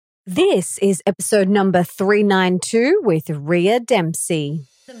This is episode number 392 with Rhea Dempsey.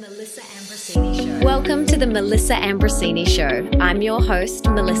 The Melissa Ambrosini Show. Welcome to the Melissa Ambrosini Show. I'm your host,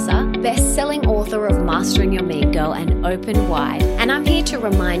 Melissa, best-selling author of Mastering Your Mean Girl and Open Wide. And I'm here to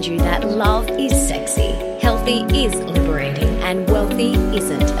remind you that love is sexy, healthy is liberating, and wealthy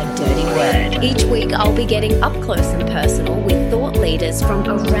isn't a dirty word. Each week, I'll be getting up close and personal with thought leaders from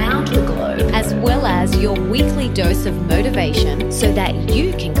around the globe, as well as your weekly dose of motivation so that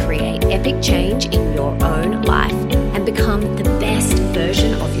you can create epic change in your own life and become the best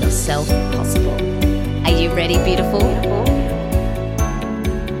version of yourself possible. Are you ready, beautiful?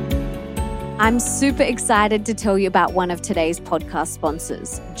 I'm super excited to tell you about one of today's podcast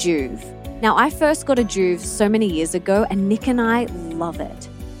sponsors, Joovv. Now, I first got a Joovv so many years ago, and Nick and I love it.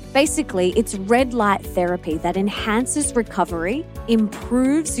 Basically, it's red light therapy that enhances recovery,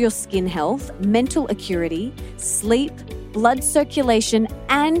 improves your skin health, mental acuity, sleep, blood circulation,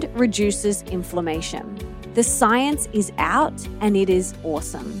 and reduces inflammation. The science is out and it is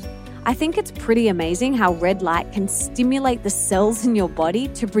awesome. I think it's pretty amazing how red light can stimulate the cells in your body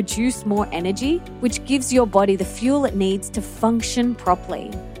to produce more energy, which gives your body the fuel it needs to function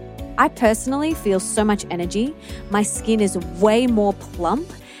properly. I personally feel so much energy, my skin is way more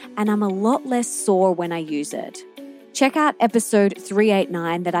plump, and I'm a lot less sore when I use it. Check out episode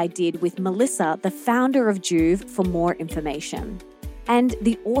 389 that I did with Melissa, the founder of Joovv, for more information. And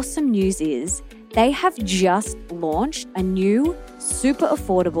the awesome news is they have just launched a new, super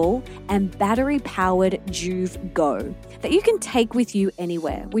affordable and battery-powered Joovv Go that you can take with you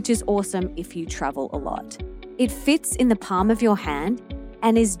anywhere, which is awesome if you travel a lot. It fits in the palm of your hand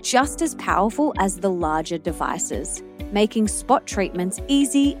and is just as powerful as the larger devices, making spot treatments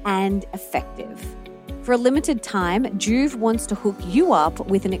easy and effective. For a limited time, Joovv wants to hook you up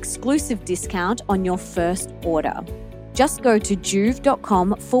with an exclusive discount on your first order. Just go to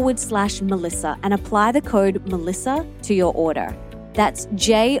joovv.com/Melissa and apply the code Melissa to your order. That's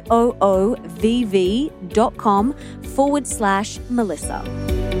JOOVV.com/Melissa.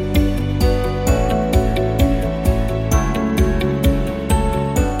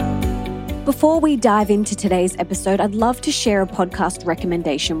 Before we dive into today's episode, I'd love to share a podcast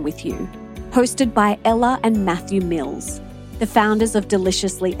recommendation with you, hosted by Ella and Matthew Mills, the founders of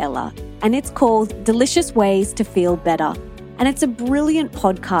Deliciously Ella, and it's called Delicious Ways to Feel Better. And it's a brilliant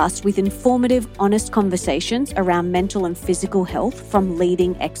podcast with informative, honest conversations around mental and physical health from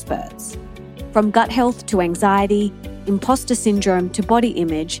leading experts. From gut health to anxiety, imposter syndrome to body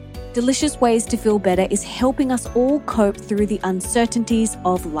image, Delicious Ways to Feel Better is helping us all cope through the uncertainties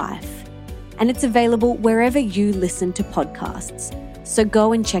of life. And it's available wherever you listen to podcasts. So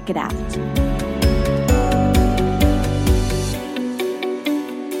go and check it out.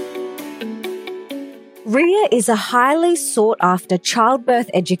 Rhea is a highly sought-after childbirth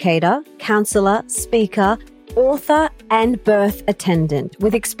educator, counselor, speaker, author, and birth attendant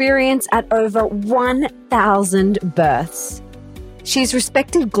with experience at over 1,000 births. She's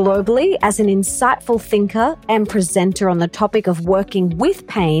respected globally as an insightful thinker and presenter on the topic of working with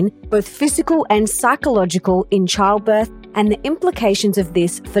pain, both physical and psychological, in childbirth and the implications of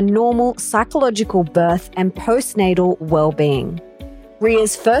this for normal psychological birth and postnatal well-being.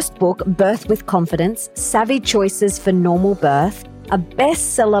 Rhea's first book, Birth with Confidence, Savvy Choices for Normal Birth, a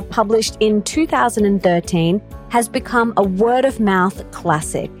bestseller published in 2013, has become a word-of-mouth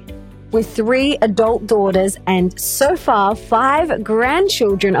classic. With 3 adult daughters and so far 5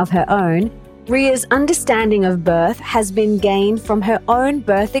 grandchildren of her own, Rhea's understanding of birth has been gained from her own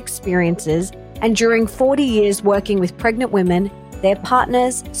birth experiences and during 40 years working with pregnant women, their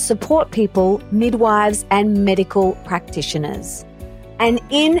partners, support people, midwives, and medical practitioners. And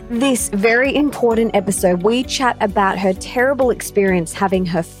in this very important episode, we chat about her terrible experience having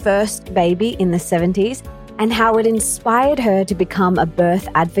her first baby in the 70s and how it inspired her to become a birth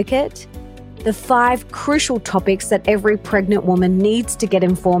advocate, the 5 crucial topics that every pregnant woman needs to get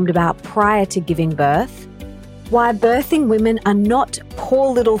informed about prior to giving birth, why birthing women are not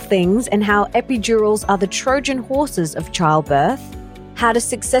poor little things and how epidurals are the Trojan horses of childbirth, how to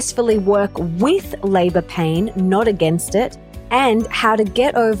successfully work with labor pain, not against it, and how to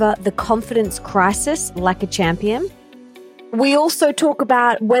get over the confidence crisis like a champion. We also talk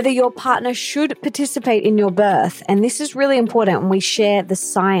about whether your partner should participate in your birth, and this is really important, and we share the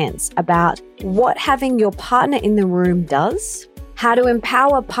science about what having your partner in the room does, how to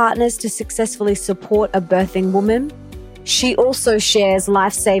empower partners to successfully support a birthing woman. She also shares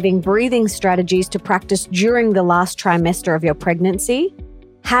life-saving breathing strategies to practice during the last trimester of your pregnancy,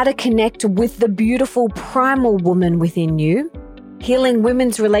 how to connect with the beautiful primal woman within you, healing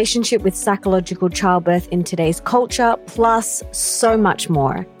women's relationship with psychological childbirth in today's culture, plus so much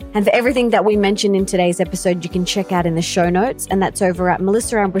more. And for everything that we mentioned in today's episode, you can check out in the show notes, and that's over at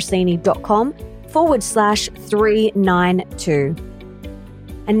melissaambrosini.com/392.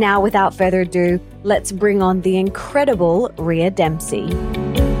 And now, without further ado, let's bring on the incredible Rhea Dempsey.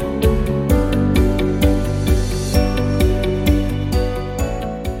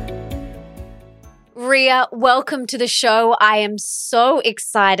 Rhea, welcome to the show. I am so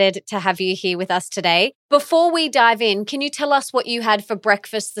excited to have you here with us today. Before we dive in, can you tell us what you had for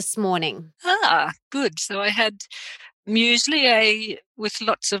breakfast this morning? Good. So I had muesli with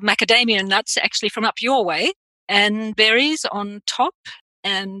lots of macadamia nuts, actually from up your way, and berries on top,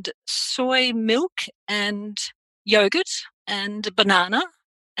 and soy milk and yogurt and a banana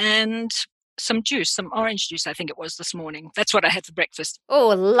and some juice, some orange juice, I think it was this morning. That's what I had for breakfast. Oh,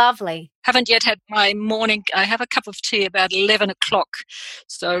 lovely. Haven't yet had my morning. I have a cup of tea about 11 o'clock.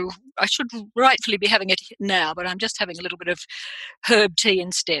 So I should rightfully be having it now, but I'm just having a little bit of herb tea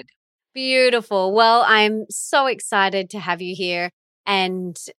instead. Beautiful. Well, I'm so excited to have you here.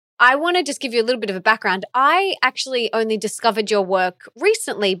 And I want to just give you a little bit of a background. I actually only discovered your work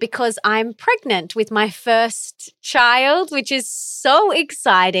recently because I'm pregnant with my first child, which is so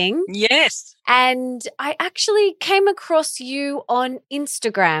exciting. Yes. And I actually came across you on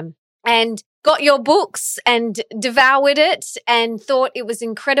Instagram and got your books and devoured it and thought it was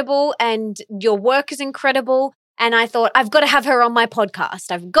incredible and your work is incredible. And I thought, I've got to have her on my podcast.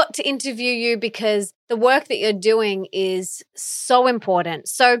 I've got to interview you because the work that you're doing is so important.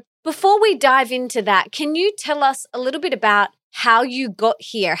 So before we dive into that, can you tell us a little bit about how you got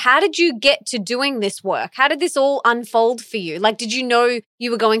here? How did you get to doing this work? How did this all unfold for you? Like, did you know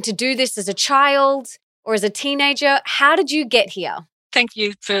you were going to do this as a child or as a teenager? How did you get here? Thank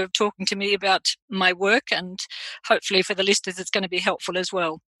you for talking to me about my work, and hopefully for the listeners it's going to be helpful as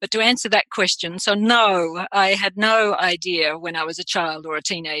well. But to answer that question, so no, I had no idea when I was a child or a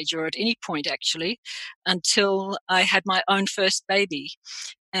teenager or at any point actually until I had my own first baby.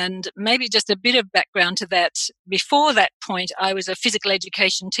 And maybe just a bit of background to that. Before that point, I was a physical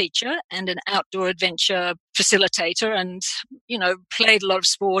education teacher and an outdoor adventure facilitator and, played a lot of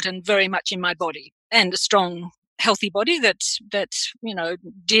sport and very much in my body, and a strong, healthy body that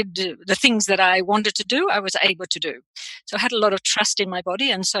did the things that I wanted to do, I was able to do. So I had a lot of trust in my body,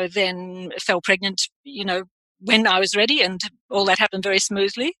 and so then fell pregnant, when I was ready, and all that happened very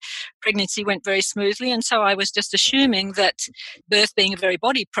smoothly. Pregnancy went very smoothly, and so I was just assuming that birth being a very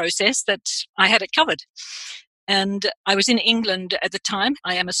body process, that I had it covered. And I was in England at the time.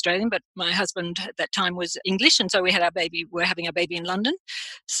 I am Australian, but my husband at that time was English, and so we're having a baby in London.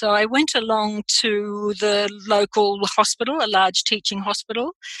 So I went along to the local hospital, a large teaching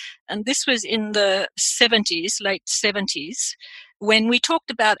hospital, and this was in the 70s, late 70s, when we talked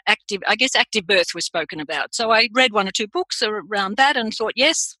about active birth was spoken about. So I read one or two books around that and thought,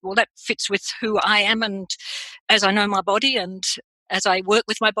 yes, well, that fits with who I am, and as I know my body and as I work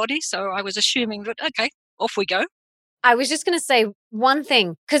with my body. So I was assuming that, okay, off we go. I was just going to say one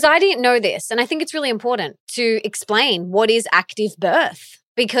thing, because I didn't know this, and I think it's really important to explain what is active birth,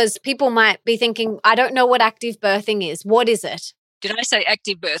 because people might be thinking, I don't know what active birthing is. What is it? Did I say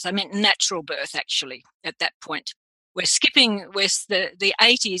active birth? I meant natural birth, actually, at that point. We're skipping, the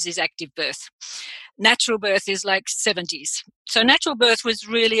 80s is active birth. Natural birth is like 70s. So natural birth was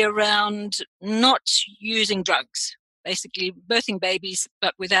really around not using drugs, basically birthing babies,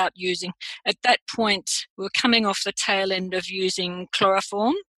 but without using. At that point, we were coming off the tail end of using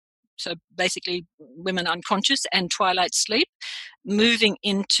chloroform, so basically women unconscious, and twilight sleep, moving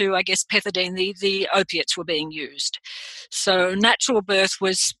into, I guess, pethidine, the opiates were being used. So natural birth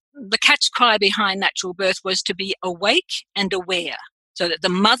was, the catch cry behind natural birth was to be awake and aware, so that the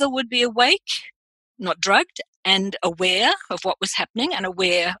mother would be awake, not drugged, and aware of what was happening and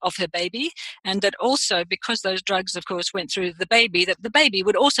aware of her baby, and that also, because those drugs, of course, went through the baby, that the baby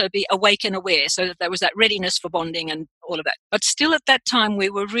would also be awake and aware, so that there was that readiness for bonding and all of that. But still at that time, we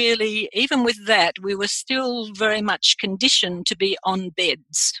were really, even with that, we were still very much conditioned to be on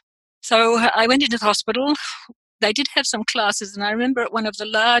beds. So I went into the hospital. They did have some classes, and I remember at one of the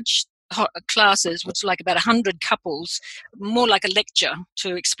large classes, which was like about 100 couples, more like a lecture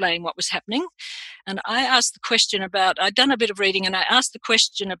to explain what was happening. And I asked the question about, I'd done a bit of reading, and I asked the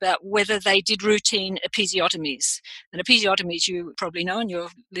question about whether they did routine episiotomies. And episiotomies, you probably know, and your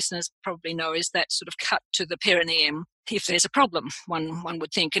listeners probably know, is that sort of cut to the perineum if there's a problem, one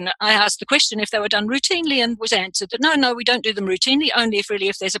would think. And I asked the question if they were done routinely, and was answered that no, we don't do them routinely, only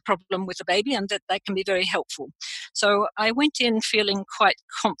if there's a problem with the baby, and that they can be very helpful. So I went in feeling quite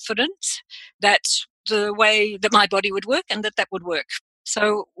confident that the way that my body would work and that would work.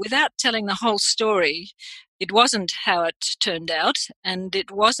 So without telling the whole story, it wasn't how it turned out, and it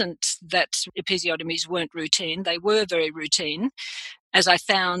wasn't that episiotomies weren't routine. They were very routine, as I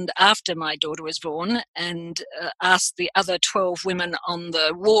found after my daughter was born, and asked the other 12 women on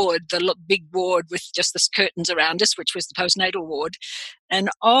the ward, the big ward with just the curtains around us, which was the postnatal ward.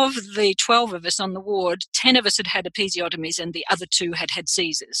 And of the 12 of us on the ward, 10 of us had had episiotomies and the other 2 had had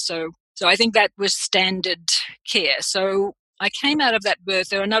Caesars. So I think that was standard care. So I came out of that birth.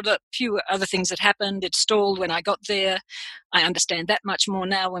 There are a few other things that happened. It stalled when I got there. I understand that much more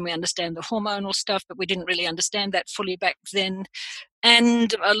now when we understand the hormonal stuff, but we didn't really understand that fully back then.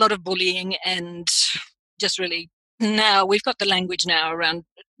 And a lot of bullying, and just really now we've got the language now around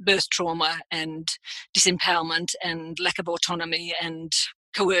birth trauma and disempowerment and lack of autonomy and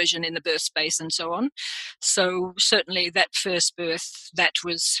coercion in the birth space and so on. So certainly that first birth, that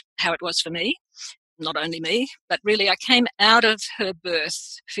was how it was for me. Not only me, but really I came out of her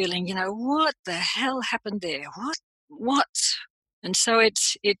birth feeling, what the hell happened there? What? And so it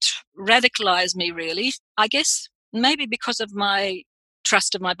radicalized me, really. I guess maybe because of my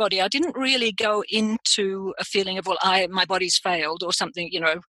trust of my body, I didn't really go into a feeling of, my body's failed or something,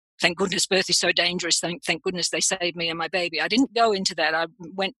 thank goodness birth is so dangerous. Thank goodness they saved me and my baby. I didn't go into that. I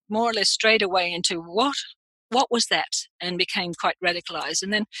went more or less straight away into what was that, and became quite radicalized.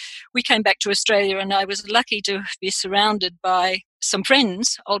 And then we came back to Australia, and I was lucky to be surrounded by some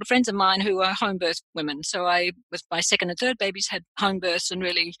friends, older friends of mine who are home birth women. So I, with my second and third babies, had home births, and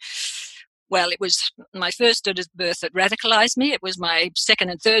really, it was my first daughter's birth that radicalized me. It was my second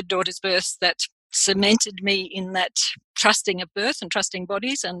and third daughter's birth that cemented me in that trusting of birth and trusting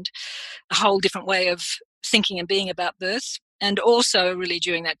bodies and a whole different way of thinking and being about birth. And also really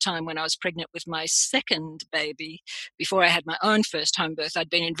during that time when I was pregnant with my second baby, before I had my own first home birth, I'd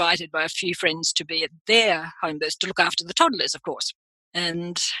been invited by a few friends to be at their home birth to look after the toddlers, of course.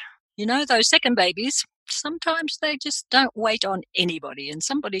 And, those second babies, sometimes they just don't wait on anybody, and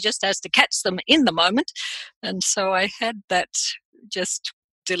somebody just has to catch them in the moment. And so I had that just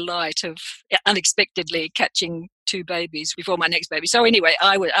delight of unexpectedly catching 2 babies before my next baby. So anyway,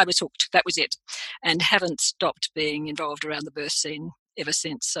 I was hooked. That was it, and haven't stopped being involved around the birth scene ever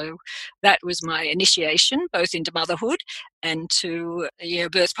since. So that was my initiation, both into motherhood and to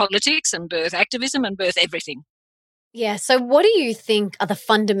birth politics and birth activism and birth everything. Yeah. So what do you think are the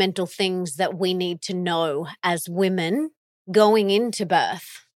fundamental things that we need to know as women going into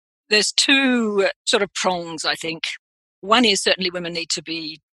birth? There's 2 sort of prongs, I think. One is certainly women need to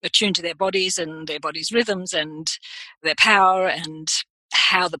be attuned to their bodies and their body's rhythms and their power and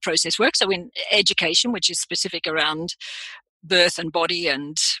how the process works. So in education, which is specific around birth and body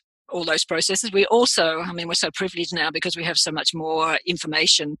and all those processes, we also, we're so privileged now because we have so much more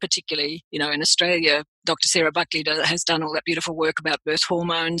information, particularly, in Australia. Dr. Sarah Buckley has done all that beautiful work about birth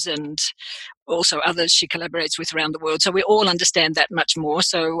hormones, and also others she collaborates with around the world. So we all understand that much more.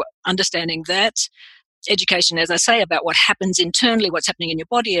 So understanding that, education, as I say, about what happens internally, what's happening in your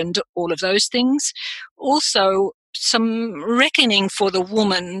body and all of those things. Also, some reckoning for the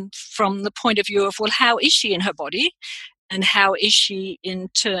woman from the point of view of, how is she in her body? And how is she in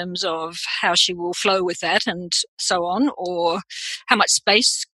terms of how she will flow with that and so on, or how much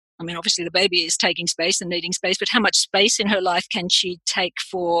space. Obviously the baby is taking space and needing space, but how much space in her life can she take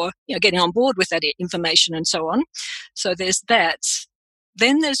for, getting on board with that information and so on. So there's that.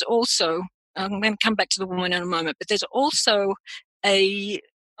 Then there's also, I'm going to come back to the woman in a moment, but there's also I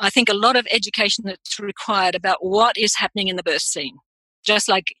think a lot of education that's required about what is happening in the birth scene. Just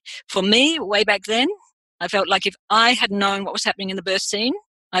like for me, way back then, I felt like if I had known what was happening in the birth scene,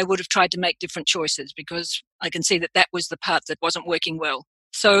 I would have tried to make different choices, because I can see that was the part that wasn't working well.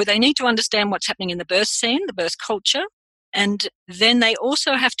 So they need to understand what's happening in the birth scene, the birth culture, and then they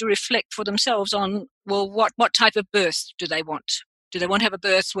also have to reflect for themselves on, what type of birth do they want? Do they want to have a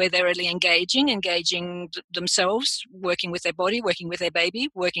birth where they're really engaging themselves, working with their body, working with their baby,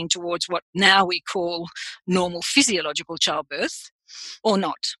 working towards what now we call normal physiological childbirth, or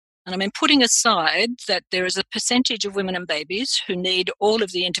not? And putting aside that there is a percentage of women and babies who need all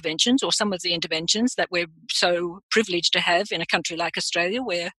of the interventions or some of the interventions that we're so privileged to have in a country like Australia,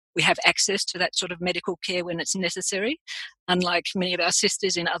 where we have access to that sort of medical care when it's necessary, unlike many of our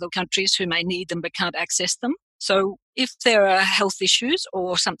sisters in other countries who may need them but can't access them. So if there are health issues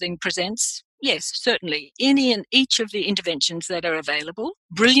or something presents, yes, certainly, any and each of the interventions that are available,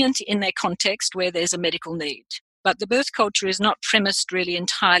 brilliant in their context where there's a medical need. But the birth culture is not premised really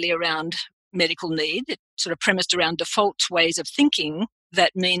entirely around medical need. It's sort of premised around default ways of thinking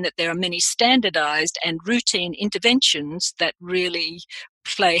that mean that there are many standardized and routine interventions that really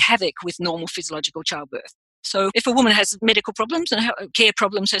play havoc with normal physiological childbirth. So if a woman has medical problems and care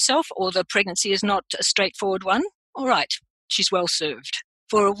problems herself, or the pregnancy is not a straightforward one, all right, she's well served.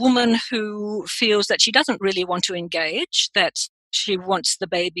 For a woman who feels that she doesn't really want to engage, that she wants the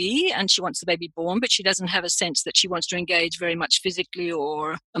baby and she wants the baby born, but she doesn't have a sense that she wants to engage very much physically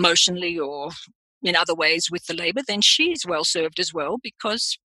or emotionally or in other ways with the labor, then she's well served as well,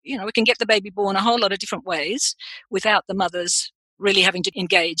 because, we can get the baby born a whole lot of different ways without the mothers really having to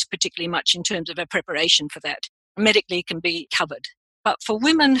engage particularly much in terms of her preparation for that. Medically can be covered. But for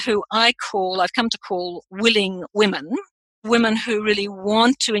women who I've come to call willing women who really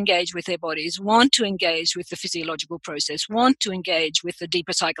want to engage with their bodies, want to engage with the physiological process, want to engage with the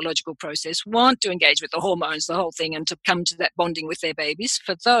deeper psychological process, want to engage with the hormones, the whole thing, and to come to that bonding with their babies.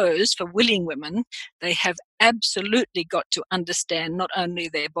 For willing women, they have absolutely got to understand not only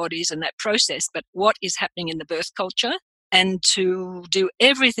their bodies and that process, but what is happening in the birth culture, and to do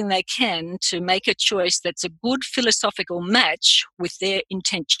everything they can to make a choice that's a good philosophical match with their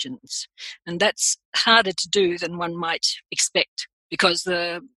intentions. And that's harder to do than one might expect, because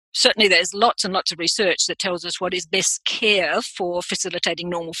certainly there's lots and lots of research that tells us what is best care for facilitating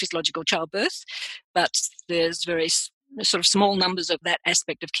normal physiological childbirth, but there's very sort of small numbers of that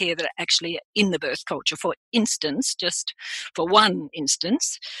aspect of care that are actually in the birth culture. For instance, just for one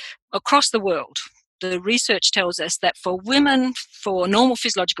instance, across the world, the research tells us that for women, for normal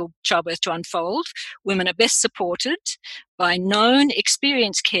physiological childbirth to unfold, women are best supported by known,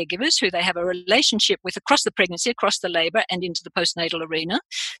 experienced caregivers who they have a relationship with across the pregnancy, across the labour, and into the postnatal arena.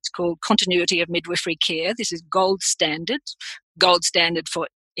 It's called continuity of midwifery care. This is gold standard for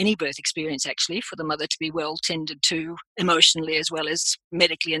any birth experience, actually, for the mother to be well tended to emotionally as well as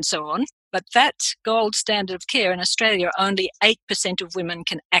medically and so on. But that gold standard of care in Australia, only 8% of women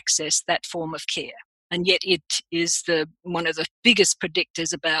can access that form of care. And yet it is one of the biggest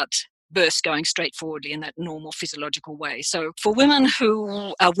predictors about birth going straightforwardly in that normal physiological way. So for women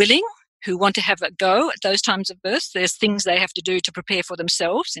who are willing, who want to have a go at those times of birth, there's things they have to do to prepare for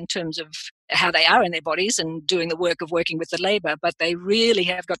themselves in terms of how they are in their bodies and doing the work of working with the labour. But they really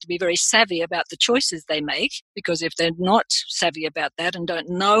have got to be very savvy about the choices they make, because if they're not savvy about that and don't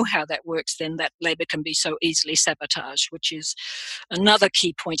know how that works, then that labour can be so easily sabotaged, which is another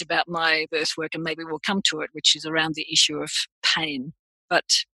key point about my birth work, and maybe we'll come to it, which is around the issue of pain. But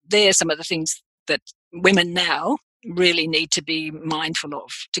there are some of the things that women now really need to be mindful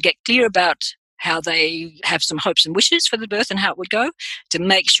of, to get clear about how they have some hopes and wishes for the birth and how it would go, to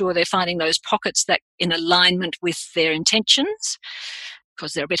make sure they're finding those pockets that in alignment with their intentions,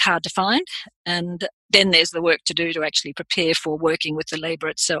 because they're a bit hard to find. And then there's the work to do to actually prepare for working with the labour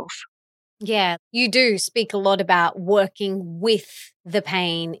itself. Yeah, you do speak a lot about working with the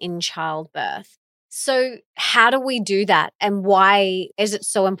pain in childbirth. So how do we do that, and why is it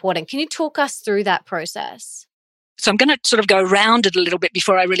so important? Can you talk us through that process? So I'm going to sort of go around it a little bit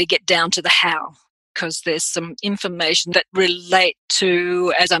before I really get down to the how, because there's some information that relate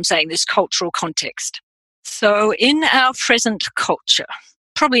to, as I'm saying, this cultural context. So in our present culture,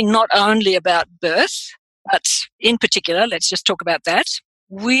 probably not only about birth, but in particular, let's just talk about that,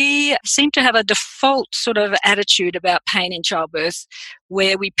 we seem to have a default sort of attitude about pain in childbirth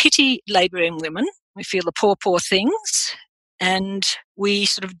where we pity labouring women, we feel the poor, poor things, and we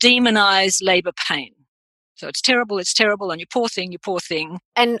sort of demonise labour pain. So it's terrible, and you poor thing.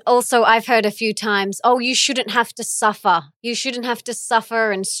 And also I've heard a few times, oh, you shouldn't have to suffer. You shouldn't have to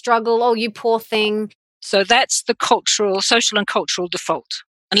suffer and struggle. Oh, you poor thing. So that's the social and cultural default.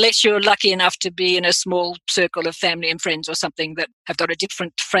 Unless you're lucky enough to be in a small circle of family and friends or something that have got a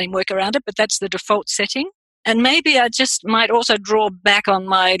different framework around it, but that's the default setting. And maybe I just might also draw back on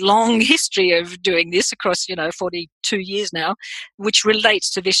my long history of doing this across, 42 years now, which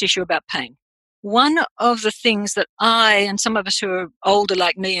relates to this issue about pain. One of the things that I and some of us who are older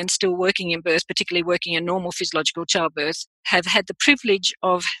like me and still working in birth, particularly working in normal physiological childbirth, have had the privilege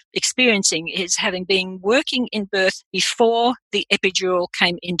of experiencing is having been working in birth before the epidural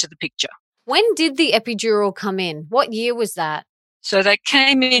came into the picture. When did the epidural come in? What year was that? So they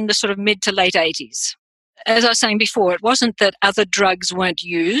came in the sort of mid to late 80s. As I was saying before, it wasn't that other drugs weren't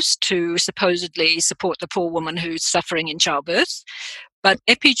used to supposedly support the poor woman who's suffering in childbirth, but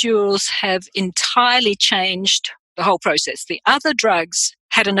epidurals have entirely changed the whole process. The other drugs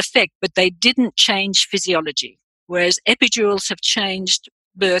had an effect, but they didn't change physiology, whereas epidurals have changed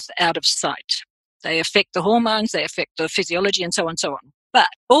birth out of sight. They affect the hormones, they affect the physiology, and so on and so on. But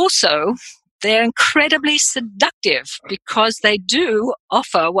also, they're incredibly seductive because they do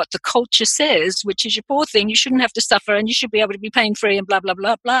offer what the culture says, which is, you poor thing, you shouldn't have to suffer and you should be able to be pain-free and blah, blah,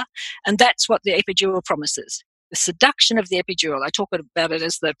 blah, blah. And that's what the epidural promises. The seduction of the epidural. I talk about it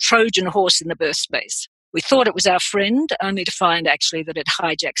as the Trojan horse in the birth space. We thought it was our friend, only to find actually that it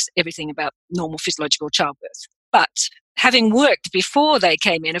hijacks everything about normal physiological childbirth. But having worked before they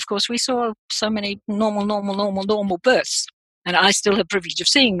came in, of course, we saw so many normal births. And I still have the privilege of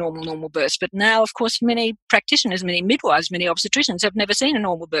seeing normal births. But now, of course, many practitioners, many midwives, many obstetricians have never seen a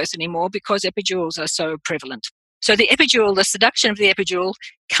normal birth anymore because epidurals are so prevalent. So the epidural, the seduction of the epidural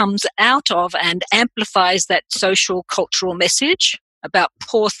comes out of and amplifies that social cultural message about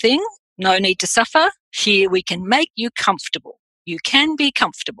poor thing, no need to suffer. Here we can make you comfortable. You can be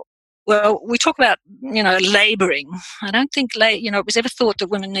comfortable. Well, we talk about, labouring. I don't think, it was ever thought that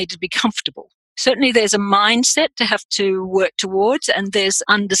women needed to be comfortable. Certainly there's a mindset to have to work towards, and there's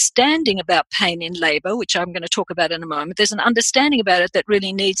understanding about pain in labour, which I'm going to talk about in a moment. There's an understanding about it that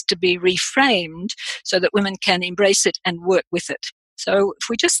really needs to be reframed so that women can embrace it and work with it. So if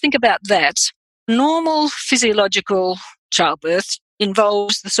we just think about that, normal physiological childbirth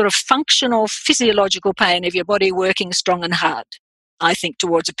involves the sort of functional physiological pain of your body working strong and hard, I think,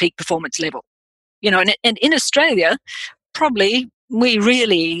 towards a peak performance level. And in Australia, probably we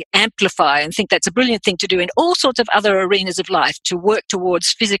really amplify and think that's a brilliant thing to do in all sorts of other arenas of life, to work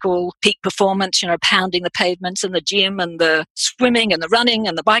towards physical peak performance, pounding the pavements and the gym and the swimming and the running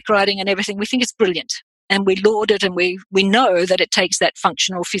and the bike riding and everything. We think it's brilliant. And we laud it, and we know that it takes that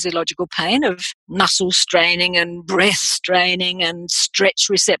functional physiological pain of muscle straining and breath straining and stretch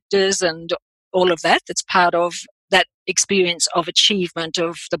receptors and all of that. That's part of that experience of achievement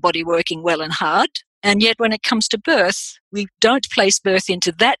of the body working well and hard. And yet when it comes to birth, we don't place birth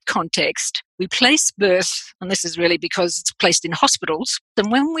into that context. We place birth, and this is really because it's placed in hospitals.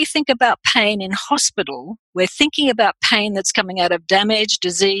 And when we think about pain in hospital, we're thinking about pain that's coming out of damage,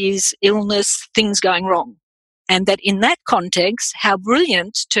 disease, illness, things going wrong. And that in that context, how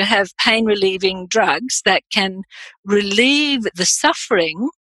brilliant to have pain-relieving drugs that can relieve the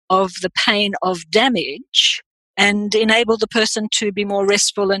suffering of the pain of damage and enable the person to be more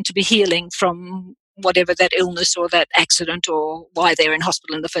restful and to be healing from whatever that illness or that accident or why they're in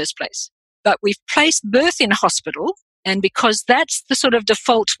hospital in the first place. But we've placed birth in hospital, and because that's the sort of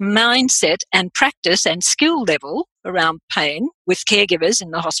default mindset and practice and skill level around pain with caregivers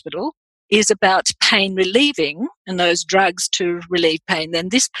in the hospital is about pain relieving and those drugs to relieve pain, then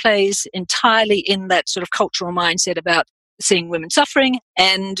this plays entirely in that sort of cultural mindset about seeing women suffering,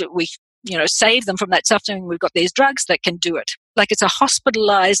 and we save them from that suffering. We've got these drugs that can do it. Like it's a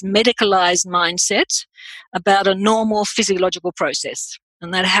hospitalized, medicalized mindset about a normal physiological process.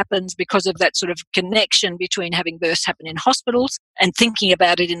 And that happens because of that sort of connection between having births happen in hospitals and thinking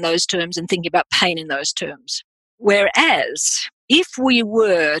about it in those terms and thinking about pain in those terms. Whereas if we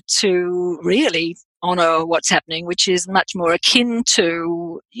were to really honour what's happening, which is much more akin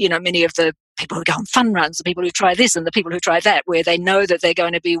to, many of the people who go on fun runs, the people who try this and the people who try that, where they know that they're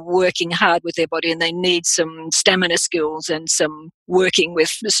going to be working hard with their body and they need some stamina skills and some working with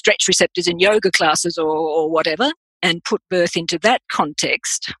stretch receptors in yoga classes or whatever, and put birth into that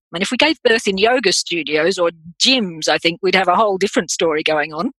context. And if we gave birth in yoga studios or gyms, I think we'd have a whole different story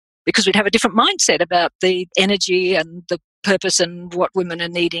going on, because we'd have a different mindset about the energy and the purpose and what women are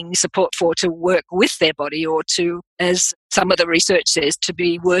needing support for to work with their body, or to, as some of the research says, to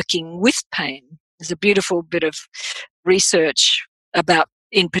be working with pain. There's a beautiful bit of research about,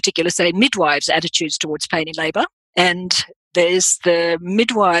 in particular, say, midwives' attitudes towards pain in labour. And there's the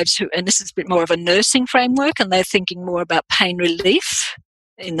midwives who, and this is a bit more of a nursing framework, and they're thinking more about pain relief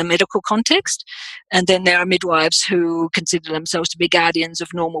in the medical context. And then there are midwives who consider themselves to be guardians of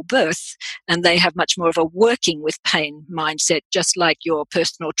normal birth, and they have much more of a working with pain mindset, just like your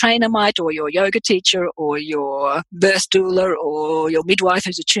personal trainer might, or your yoga teacher, or your birth doula, or your midwife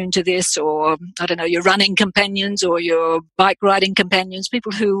who's attuned to this, or, your running companions, or your bike riding companions,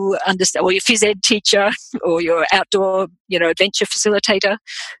 people who understand, or your phys ed teacher, or your outdoor, adventure facilitator,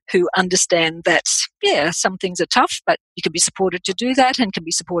 who understand that, some things are tough, but you can be supported to do that and can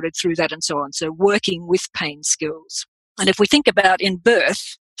be supported through that and so on. So working with pain skills. And if we think about in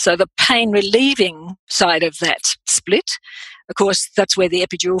birth, so the pain relieving side of that split, of course, that's where the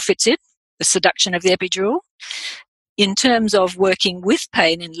epidural fits in, the seduction of the epidural. In terms of working with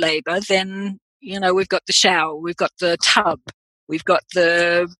pain in labour, then, we've got the shower, we've got the tub, we've got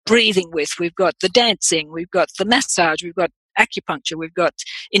the breathing with, we've got the dancing, we've got the massage, we've got acupuncture, we've got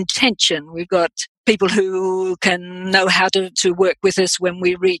intention, we've got people who can know how to work with us when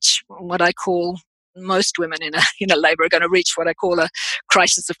we reach what I call, most women in a labour are going to reach what I call a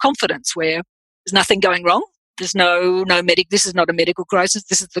crisis of confidence, where there's nothing going wrong. There's no medic. This is not a medical crisis.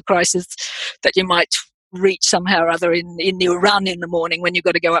 This is the crisis that you might reach somehow or other in your run in the morning when you've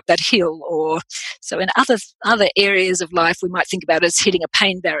got to go up that hill. Or so in other areas of life, we might think about it as hitting a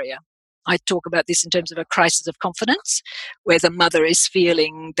pain barrier. I talk about this in terms of a crisis of confidence, where the mother is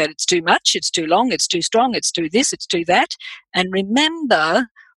feeling that it's too much, it's too long, it's too strong, it's too this, it's too that. And remember,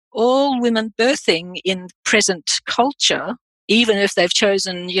 all women birthing in present culture, even if they've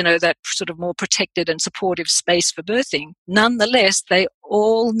chosen, that sort of more protected and supportive space for birthing, nonetheless, they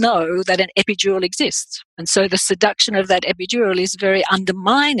all know that an epidural exists. And so the seduction of that epidural is very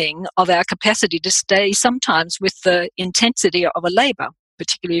undermining of our capacity to stay sometimes with the intensity of a labor,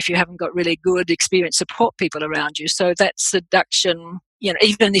 particularly if you haven't got really good, experienced support people around you. So that seduction,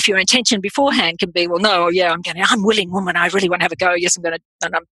 even if your intention beforehand can be, well, no, yeah, I'm willing woman, I really want to have a go. Yes, and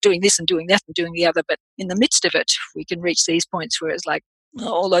I'm doing this and doing that and doing the other. But in the midst of it, we can reach these points where it's like,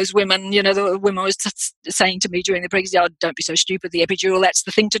 all those women, the women was saying to me during the pregnancy, oh, don't be so stupid, the epidural, that's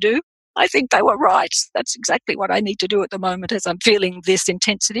the thing to do. I think they were right. That's exactly what I need to do at the moment as I'm feeling this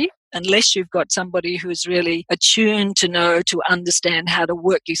intensity. Unless you've got somebody who's really attuned to understand how to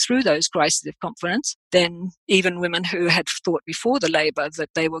work you through those crises of confidence, then even women who had thought before the labour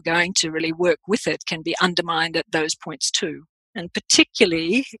that they were going to really work with it can be undermined at those points too. And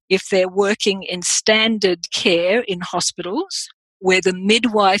particularly if they're working in standard care in hospitals where the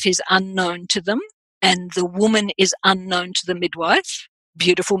midwife is unknown to them and the woman is unknown to the midwife.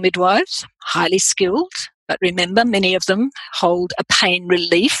 Beautiful midwives, highly skilled, but remember, many of them hold a pain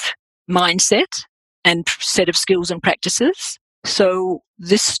relief mindset and set of skills and practices. So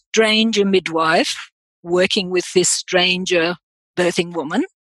this stranger midwife working with this stranger birthing woman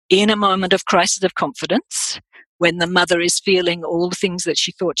in a moment of crisis of confidence, when the mother is feeling all the things that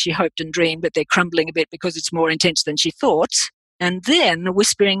she thought she hoped and dreamed, but they're crumbling a bit because it's more intense than she thought, and then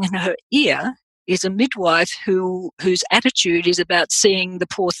whispering in her ear is a midwife whose attitude is about seeing the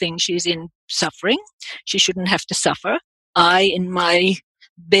poor thing she's in suffering. She shouldn't have to suffer. I, in my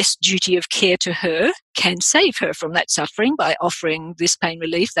best duty of care to her, can save her from that suffering by offering this pain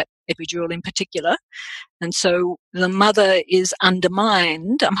relief, that epidural in particular. And so the mother is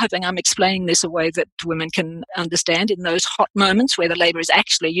undermined. I'm hoping I'm explaining this a way that women can understand in those hot moments where the labour is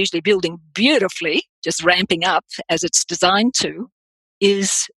actually usually building beautifully, just ramping up as it's designed to,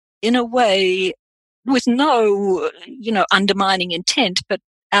 is in a way with no, undermining intent, but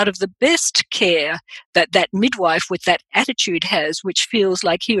out of the best care that midwife with that attitude has, which feels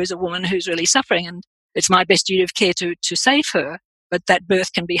like here is a woman who's really suffering and it's my best duty of care to save her, but that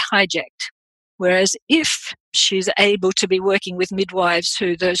birth can be hijacked. Whereas if she's able to be working with midwives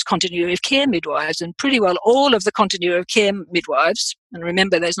those continuity of care midwives, and pretty well all of the continuity of care midwives, and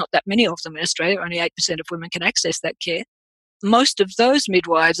remember there's not that many of them in Australia, only 8% of women can access that care, most of those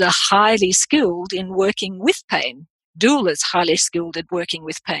midwives are highly skilled in working with pain. Doulas highly skilled at working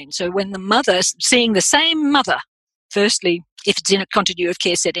with pain. So when the mother, seeing the same mother, firstly, if it's in a continuity of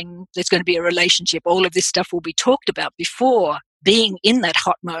care setting, there's going to be a relationship. All of this stuff will be talked about before being in that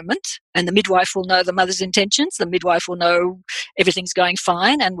hot moment, and the midwife will know the mother's intentions. The midwife will know everything's going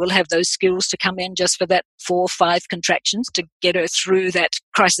fine and will have those skills to come in just for that 4 or 5 contractions to get her through that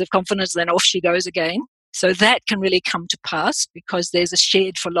crisis of confidence, then off she goes again. So that can really come to pass because there's a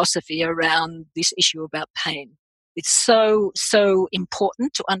shared philosophy around this issue about pain. It's so, so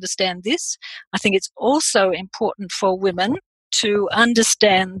important to understand this. I think it's also important for women to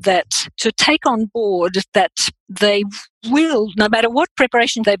understand that, to take on board that they will, no matter what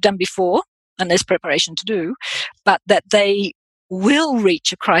preparation they've done before, and there's preparation to do, but that they will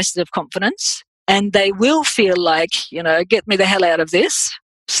reach a crisis of confidence and they will feel like, get me the hell out of this,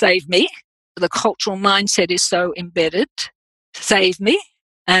 save me. The cultural mindset is so embedded, save me.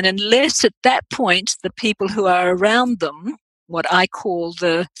 And unless at that point, the people who are around them, what I call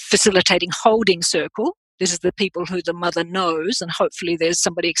the facilitating holding circle, this is the people who the mother knows, and hopefully there's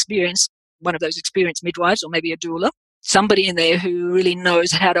somebody experienced, one of those experienced midwives or but a doula, somebody in there who really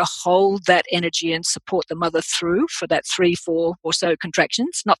knows how to hold that energy and support the mother through for that 3, 4 or so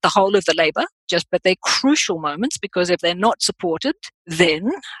contractions, not the whole of the labour, but they're crucial moments, because if they're not supported,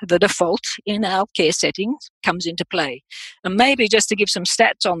 then the default in our care settings comes into play. And maybe just to give some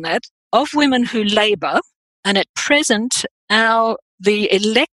stats on that, of women who labour, and at present the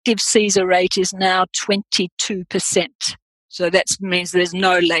elective Caesar rate is now 22%. So that means there's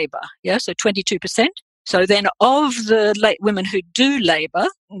no labour. Yeah, so 22%. So then of the women who do labour,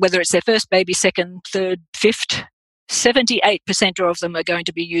 whether it's their first baby, second, third, fifth, 78% of them are going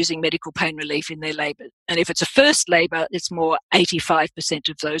to be using medical pain relief in their labour. And if it's a first labour, it's more 85%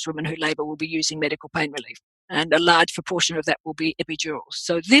 of those women who labour will be using medical pain relief. and a large proportion of that will be epidural.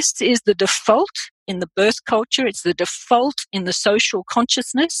 So this is the default in the birth culture. It's the default in the social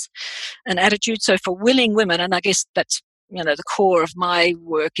consciousness and attitude. So for willing women, and I guess that's the core of my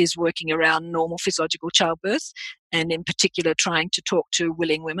work is working around normal physiological childbirth, and in particular trying to talk to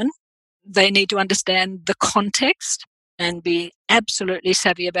willing women. They need to understand the context and be absolutely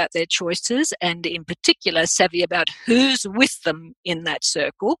savvy about their choices, and in particular savvy about who's with them in that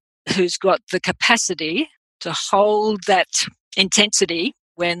circle, who's got the capacity to hold that intensity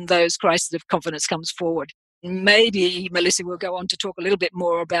when those crises of confidence comes forward. Maybe Melissa will go on to talk a little bit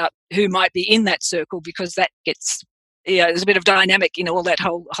more about who might be in that circle, because that gets, there's a bit of dynamic in all that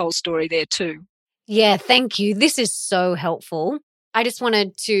whole story there too. Yeah, thank you. This is so helpful. I just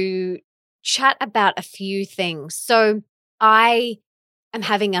wanted to chat about a few things. So I am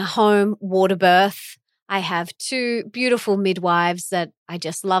having a home water birth. I have 2 beautiful midwives that I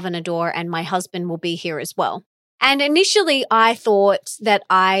just love and adore, and my husband will be here as well. And initially I thought that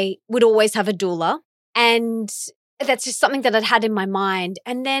I would always have a doula, and that's just something that I'd had in my mind.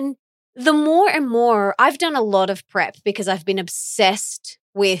 And then the more and more, I've done a lot of prep because I've been obsessed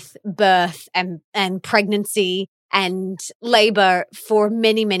with birth and pregnancy and labor for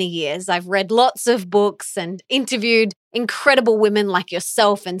many, many years. I've read lots of books and interviewed incredible women like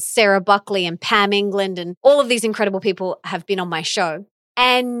yourself and Sarah Buckley and Pam England, and all of these incredible people have been on my show.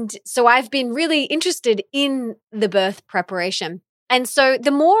 And so I've been really interested in the birth preparation. And so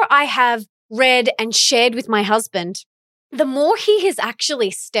the more I have read and shared with my husband, the more he has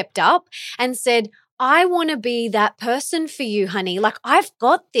actually stepped up and said, I want to be that person for you, honey. Like, I've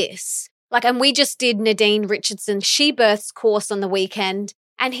got this. Like, and we just did Nadine Richardson's She Births course on the weekend.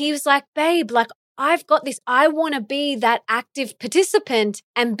 And he was like, babe, like, I've got this. I want to be that active participant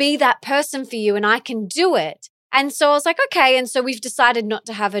and be that person for you, and I can do it. And so I was like, okay. And so we've decided not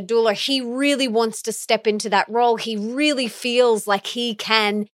to have a doula. He really wants to step into that role. He really feels like he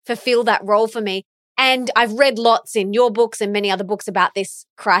can fulfill that role for me. And I've read lots in your books and many other books about this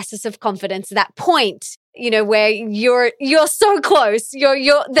crisis of confidence, that point, where you're so close,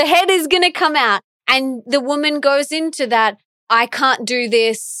 the head is going to come out, and the woman goes into that, I can't do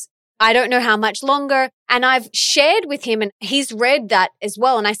this. I don't know how much longer. And I've shared with him, and he's read that as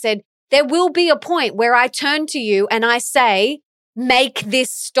well. And I said, there will be a point where I turn to you and I say, make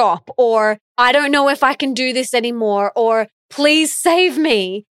this stop, or I don't know if I can do this anymore, or please save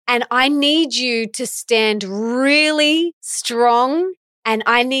me. And I need you to stand really strong, and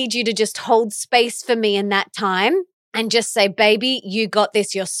I need you to just hold space for me in that time and just say, baby, you got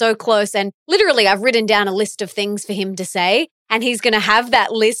this. You're so close. And literally, I've written down a list of things for him to say, and he's going to have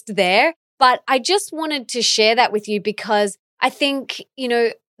that list there. But I just wanted to share that with you because I think,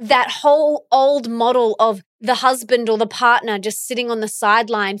 that whole old model of the husband or the partner just sitting on the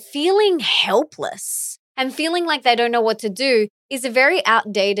sideline, feeling helpless and feeling like they don't know what to do is a very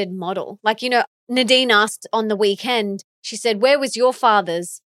outdated model. Like, Nadine asked on the weekend, she said, where was your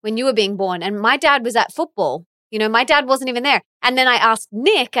father's when you were being born? And my dad was at football. My dad wasn't even there. And then I asked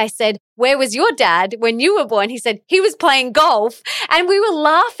Nick, I said, where was your dad when you were born? He said, he was playing golf. And we were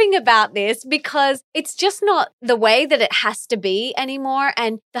laughing about this because it's just not the way that it has to be anymore.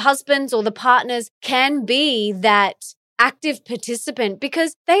 And the husbands or the partners can be that active participant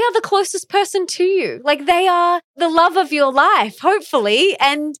because they are the closest person to you. Like, they are the love of your life, hopefully,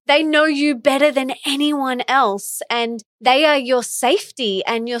 and they know you better than anyone else. And they are your safety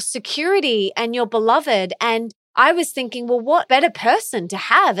and your security and your beloved. And I was thinking, well, what better person to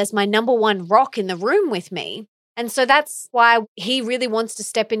have as my number one rock in the room with me? And so that's why he really wants to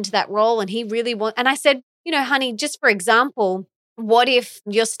step into that role. And and I said, honey, just for example, what if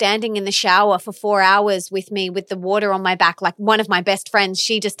you're standing in the shower for 4 hours with me with the water on my back? Like, one of my best friends,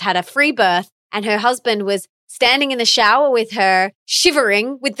 she just had a free birth and her husband was standing in the shower with her,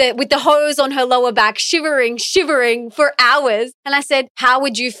 shivering with the hose on her lower back, shivering for hours. And I said, how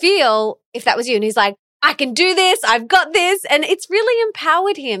would you feel if that was you? And he's like, I can do this. I've got this. And it's really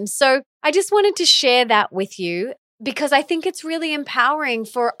empowered him. So I just wanted to share that with you because I think it's really empowering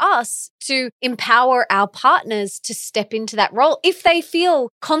for us to empower our partners to step into that role if they feel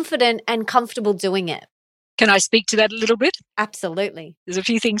confident and comfortable doing it. Can I speak to that a little bit? Absolutely. There's a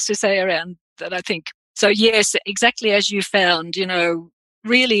few things to say around that, I think. So yes, exactly as you found,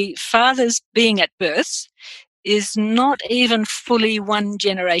 really fathers being at birth is not even fully one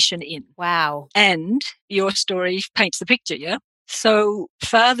generation in. Wow. And your story paints the picture, yeah? So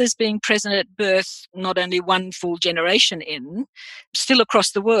fathers being present at birth, not only one full generation in, still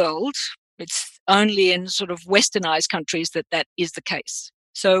across the world, it's only in sort of westernized countries that is the case.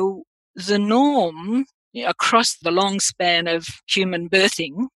 So the norm across the long span of human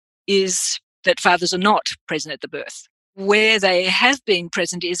birthing is that fathers are not present at the birth. Where they have been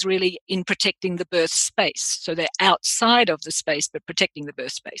present is really in protecting the birth space. So they're outside of the space, but protecting the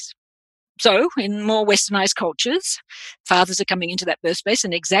birth space. So in more westernized cultures, fathers are coming into that birth space,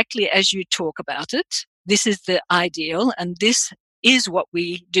 and exactly as you talk about it, this is the ideal, and this is what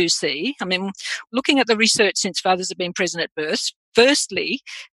we do see. I mean, looking at the research since fathers have been present at birth, firstly,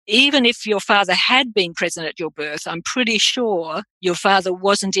 even if your father had been present at your birth, I'm pretty sure your father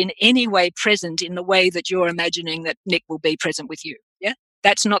wasn't in any way present in the way that you're imagining that Nick will be present with you. Yeah,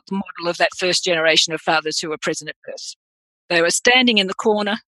 that's not the model of that first generation of fathers who were present at birth. They were standing in the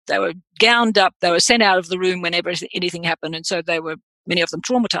corner. They were gowned up. They were sent out of the room whenever anything happened. And so they were, many of them,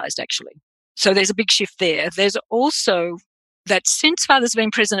 traumatized, actually. So there's a big shift there. There's also that since fathers have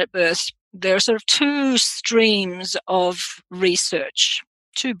been present at birth, there are sort of two streams of research,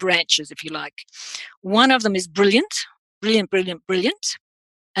 two branches, if you like. One of them is brilliant.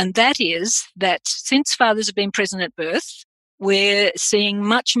 And that is that since fathers have been present at birth, we're seeing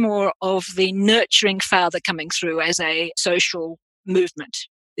much more of the nurturing father coming through as a social movement.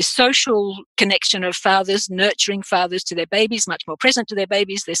 The social connection of fathers, nurturing fathers to their babies, much more present to their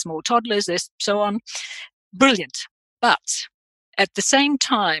babies, their small toddlers, their so on. Brilliant. But at the same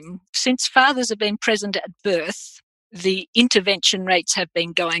time, since fathers have been present at birth, the intervention rates have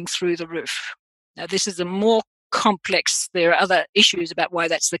been going through the roof. Now, this is a more complex, there are other issues about why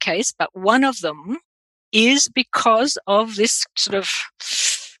that's the case, but one of them is because of this sort of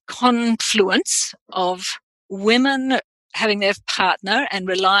confluence of women having their partner and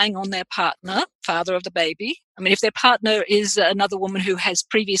relying on their partner, father of the baby. I mean, if their partner is another woman who has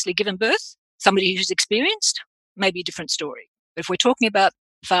previously given birth, somebody who's experienced, maybe a different story. But if we're talking about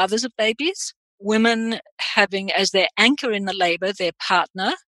fathers of babies, women having as their anchor in the labor their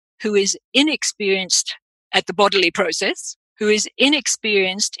partner who is inexperienced at the bodily process, who is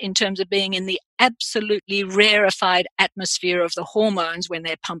inexperienced in terms of being in the absolutely rarefied atmosphere of the hormones when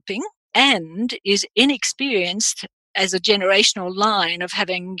they're pumping, and is inexperienced as a generational line of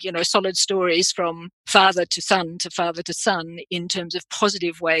having, solid stories from father to son to father to son in terms of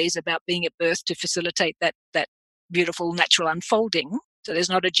positive ways about being at birth to facilitate that beautiful natural unfolding. So there's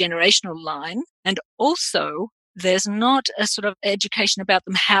not a generational line. And also there's not a sort of education about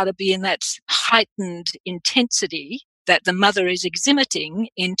them how to be in that heightened intensity that the mother is exhibiting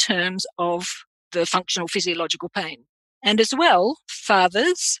in terms of the functional physiological pain. And as well,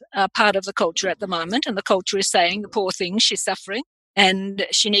 fathers are part of the culture at the moment, and the culture is saying, the poor thing, she's suffering, and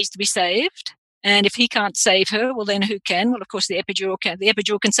she needs to be saved. And if he can't save her, well, then who can? Well, of course, the epidural can. The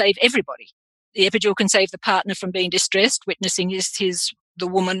epidural can save everybody. The epidural can save the partner from being distressed, witnessing the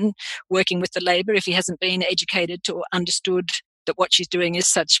woman working with the labor, if he hasn't been educated to or understood that what she's doing is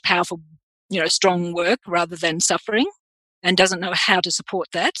such powerful, strong work rather than suffering, and doesn't know how to support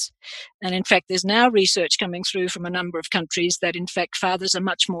that. And in fact, there's now research coming through from a number of countries that in fact fathers are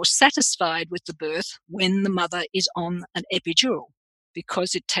much more satisfied with the birth when the mother is on an epidural,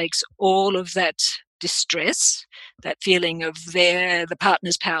 because it takes all of that distress, that feeling of the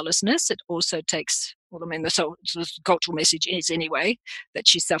partner's powerlessness. It also takes, the cultural message is anyway that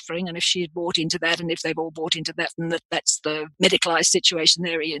she's suffering, and if she's bought into that, and if they've all bought into that, and that's the medicalized situation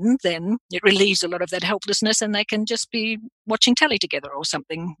they're in, then it relieves a lot of that helplessness, and they can just be watching telly together or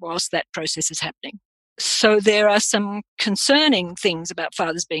something whilst that process is happening. So there are some concerning things about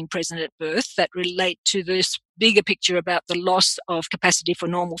fathers being present at birth that relate to this bigger picture about the loss of capacity for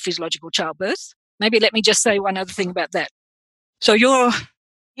normal physiological childbirth. Maybe let me just say one other thing about that. So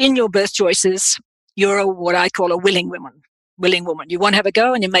in your birth choices, you're what I call a willing woman. You want to have a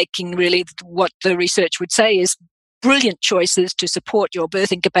go, and you're making really what the research would say is brilliant choices to support your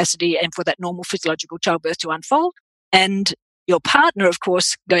birthing capacity and for that normal physiological childbirth to unfold. And your partner, of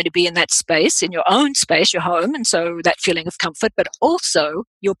course, going to be in that space, in your own space, your home, and so that feeling of comfort, but also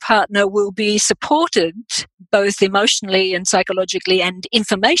your partner will be supported both emotionally and psychologically and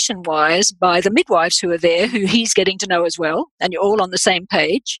information-wise by the midwives who are there, who he's getting to know as well, and you're all on the same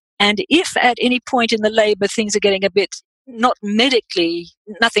page. And if at any point in the labour things are getting a bit, nothing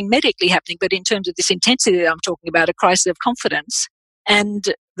medically happening, but in terms of this intensity that I'm talking about, a crisis of confidence, and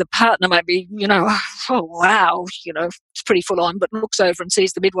the partner might be, oh, wow, it's pretty full on, but looks over and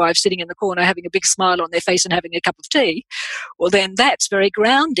sees the midwife sitting in the corner having a big smile on their face and having a cup of tea, well, then that's very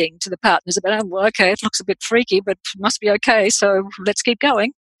grounding to the partners about, well, okay, it looks a bit freaky, but it must be okay, so let's keep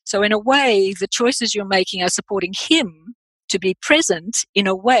going. So in a way, the choices you're making are supporting him to be present in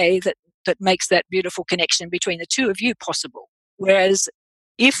a way that makes that beautiful connection between the two of you possible. Whereas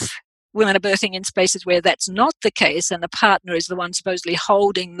if women are birthing in spaces where that's not the case, and the partner is the one supposedly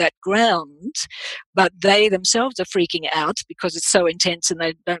holding that ground, but they themselves are freaking out because it's so intense and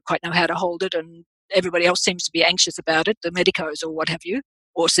they don't quite know how to hold it, and everybody else seems to be anxious about it, the medicos or what have you,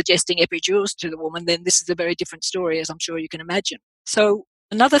 or suggesting epidurals to the woman, then this is a very different story, as I'm sure you can imagine. So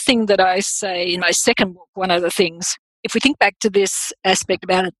another thing that I say in my second book, one of the things, if we think back to this aspect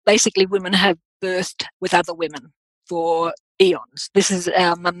about it, basically women have birthed with other women for eons. This is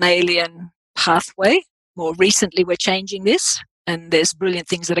our mammalian pathway. More recently, we're changing this, and there's brilliant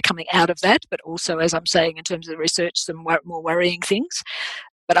things that are coming out of that, but also, as I'm saying, in terms of the research, some more worrying things.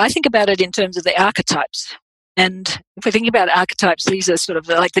 But I think about it in terms of the archetypes. And if we think about archetypes, these are sort of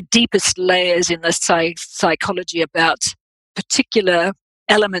like the deepest layers in the psychology about particular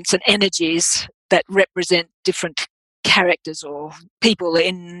elements and energies that represent different characters or people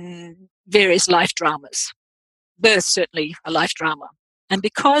in various life dramas. Birth, certainly a life drama. And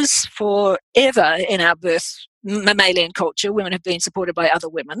because forever in our birth mammalian culture, women have been supported by other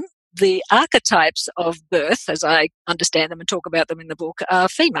women, the archetypes of birth, as I understand them and talk about them in the book, are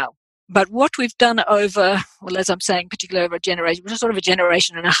female. But what we've done over, well, as I'm saying, particularly over a generation, which is sort of a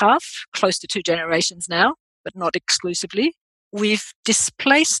generation and a half, close to 2 generations now, but not exclusively, we've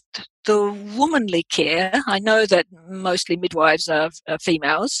displaced the womanly care. I know that mostly midwives are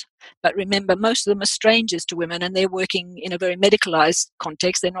females, but remember, most of them are strangers to women, and they're working in a very medicalized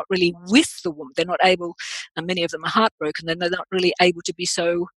context. They're not really with the woman. They're not able, and many of them are heartbroken, and they're not really able to be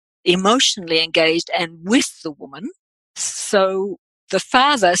so emotionally engaged and with the woman. So the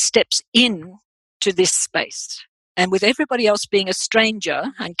father steps in to this space. And with everybody else being a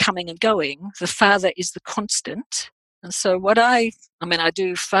stranger and coming and going, the father is the constant. And so what I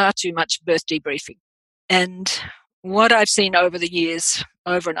do far too much birth debriefing. And what I've seen over the years,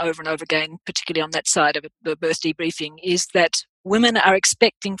 over and over and over again, particularly on that side of it, the birth debriefing, is that women are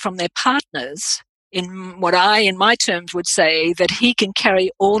expecting from their partners, in what I, in my terms, would say, that he can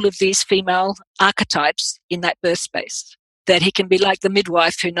carry all of these female archetypes in that birth space. That he can be like the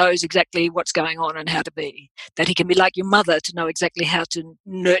midwife who knows exactly what's going on and how to be. That he can be like your mother to know exactly how to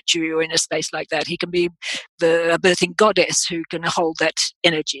nurture you in a space like that. He can be the birthing goddess who can hold that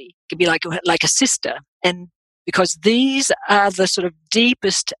energy. He can be like a sister. And because these are the sort of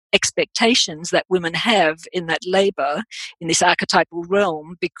deepest expectations that women have in that labor, in this archetypal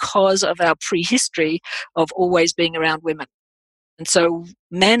realm, because of our prehistory of always being around women. And so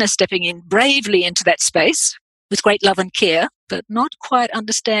men are stepping in bravely into that space with great love and care, but not quite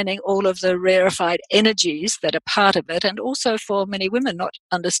understanding all of the rarefied energies that are part of it, and also for many women not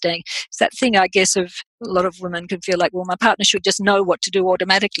understanding. It's that thing, I guess, of a lot of women can feel like, well, my partner should just know what to do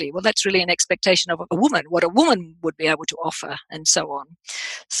automatically. Well, that's really an expectation of a woman, what a woman would be able to offer, and so on.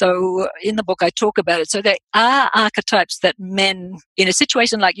 So in the book, I talk about it. So there are archetypes that men, in a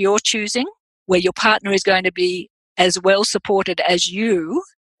situation like you're choosing, where your partner is going to be as well supported as you,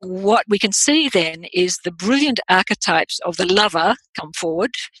 what we can see then is the brilliant archetypes of the lover come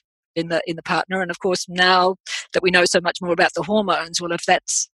forward in the partner. And of course, now that we know so much more about the hormones, well, if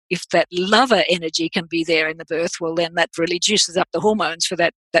that lover energy can be there in the birth, well, then that really juices up the hormones for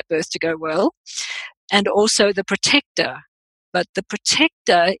that birth to go well. And also the protector. But the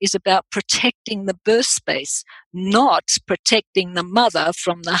protector is about protecting the birth space, not protecting the mother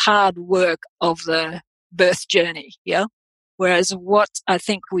from the hard work of the birth journey. Yeah. Whereas what I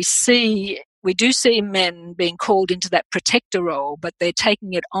think we do see men being called into that protector role, but they're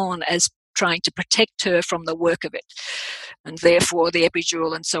taking it on as trying to protect her from the work of it. And therefore the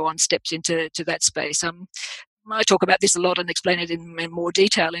epidural and so on steps into that space. I talk about this a lot and explain it in more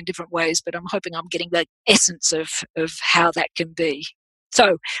detail in different ways, but I'm hoping I'm getting the essence of how that can be.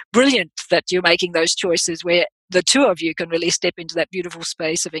 So brilliant that you're making those choices where the two of you can really step into that beautiful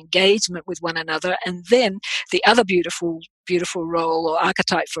space of engagement with one another. And then the other beautiful, beautiful role or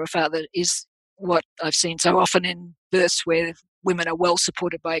archetype for a father is what I've seen so often in births where women are well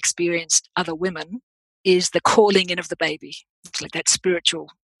supported by experienced other women, is the calling in of the baby. It's like that spiritual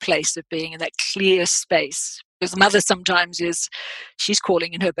place of being in that clear space. Because the mother sometimes she's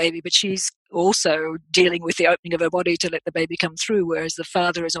calling in her baby, but she's also dealing with the opening of her body to let the baby come through, whereas the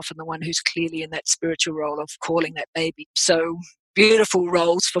father is often the one who's clearly in that spiritual role of calling that baby. So beautiful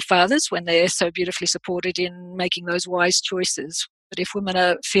roles for fathers when they're so beautifully supported in making those wise choices. But if women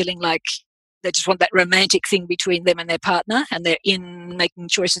are feeling like they just want that romantic thing between them and their partner, and they're in making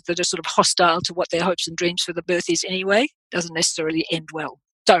choices that are sort of hostile to what their hopes and dreams for the birth is anyway, doesn't necessarily end well.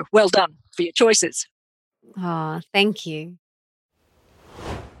 So well done for your choices. Oh, thank you.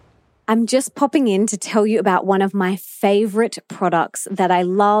 I'm just popping in to tell you about one of my favorite products that I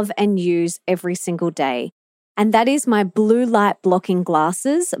love and use every single day. and that is my blue light blocking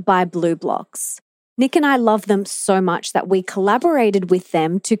glasses by Blue Blocks. Nick and I love them so much that we collaborated with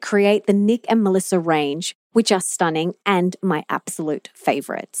them to create the Nick and Melissa range, which are stunning and my absolute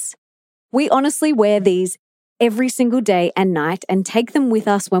favorites. We honestly wear these every single day and night and take them with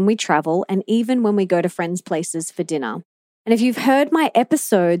us when we travel and even when we go to friends' places for dinner. And if you've heard my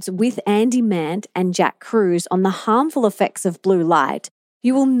episodes with Andy Mant and Jack Cruz on the harmful effects of blue light,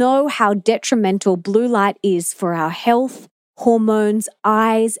 you will know how detrimental blue light is for our health, hormones,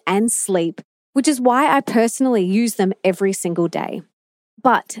 eyes, and sleep, which is why I personally use them every single day.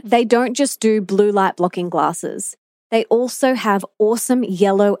 But they don't just do blue light blocking glasses. They also have awesome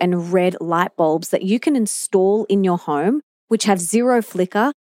yellow and red light bulbs that you can install in your home, which have zero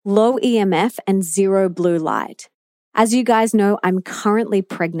flicker, low EMF, and zero blue light. As you guys know, I'm currently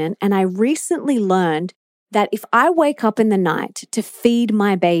pregnant, and I recently learned that if I wake up in the night to feed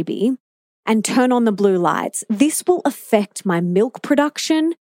my baby and turn on the blue lights, this will affect my milk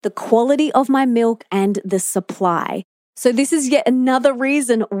production, the quality of my milk, and the supply. So this is yet another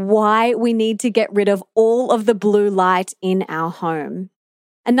reason why we need to get rid of all of the blue light in our home.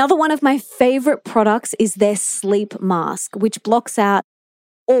 Another one of my favorite products is their sleep mask, which blocks out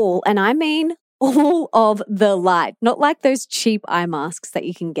all, and I mean all of the light, not like those cheap eye masks that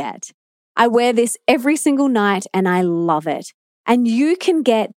you can get. I wear this every single night and I love it. And you can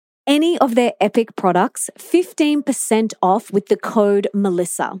get any of their Epic products 15% off with the code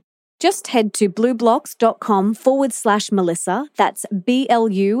Melissa. Just head to blueblocks.com/Melissa. That's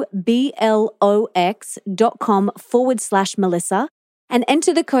BLUBLOX.com/Melissa and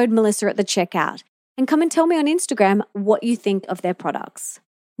enter the code Melissa at the checkout. And come and tell me on Instagram what you think of their products.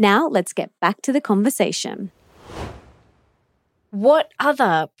 Now, let's get back to the conversation. What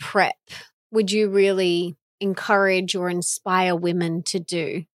other prep would you really encourage or inspire women to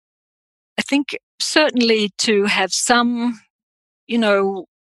do? I think certainly to have some,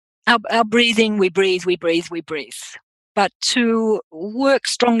 our breathing, we breathe. But to work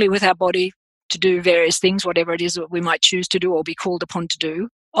strongly with our body to do various things, whatever it is that we might choose to do or be called upon to do.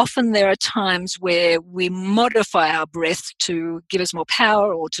 Often there are times where we modify our breath to give us more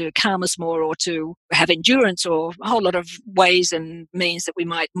power or to calm us more or to have endurance, or a whole lot of ways and means that we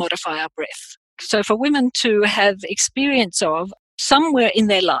might modify our breath. So for women to have experience of somewhere in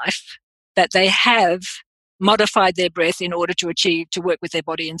their life that they have modified their breath in order to work with their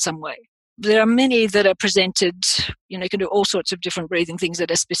body in some way. There are many that are presented, you can do all sorts of different breathing things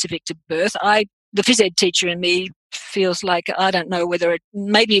that are specific to birth. The phys ed teacher in me feels like, I don't know whether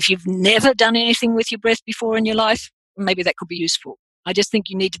maybe if you've never done anything with your breath before in your life, maybe that could be useful. I just think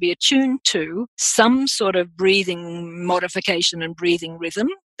you need to be attuned to some sort of breathing modification and breathing rhythm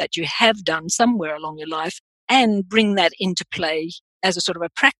that you have done somewhere along your life and bring that into play as a sort of a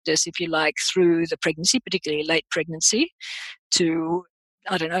practice, if you like, through the pregnancy, particularly late pregnancy, to,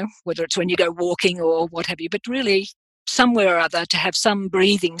 I don't know, whether it's when you go walking or what have you, but really somewhere or other to have some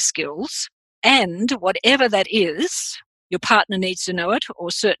breathing skills. And whatever that is, your partner needs to know it, or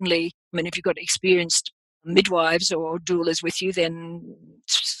certainly, if you've got experienced midwives or doulas with you, then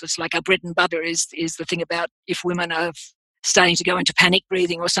it's like our bread and butter is the thing about if women are starting to go into panic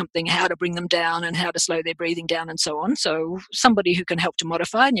breathing or something, how to bring them down and how to slow their breathing down and so on. So somebody who can help to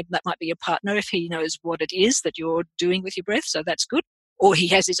modify, and that might be your partner if he knows what it is that you're doing with your breath, so that's good. Or he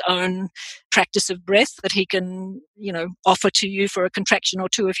has his own practice of breath that he can, offer to you for a contraction or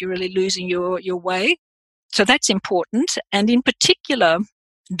two if you're really losing your way. So that's important. And in particular,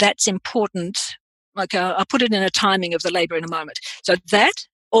 that's important, like I'll put it in a timing of the labour in a moment. So that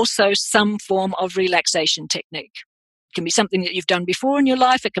also some form of relaxation technique. It can be something that you've done before in your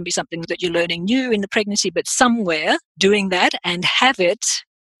life. It can be something that you're learning new in the pregnancy, but somewhere doing that and have it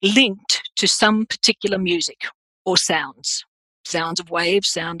linked to some particular music or sounds. Sounds of waves,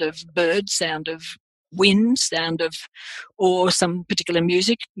 sound of birds, sound of wind, or some particular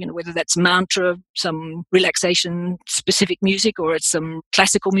music, whether that's mantra, some relaxation specific music, or it's some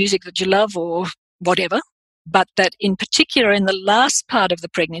classical music that you love or whatever. But that in particular in the last part of the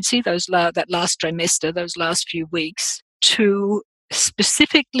pregnancy, that last trimester, those last few weeks, to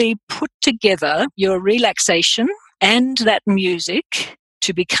specifically put together your relaxation and that music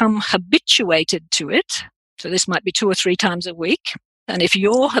to become habituated to it. So this might be 2 or 3 times a week. And if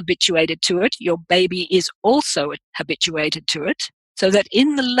you're habituated to it, your baby is also habituated to it. So that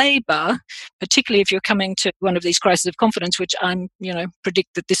in the labor, particularly if you're coming to one of these crises of confidence, which I'm,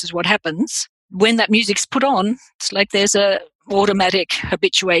 predict that this is what happens, when that music's put on, it's like there's a automatic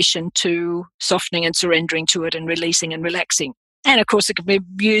habituation to softening and surrendering to it and releasing and relaxing. And of course, it can be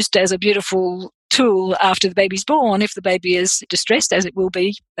used as a beautiful tool after the baby's born. If the baby is distressed, as it will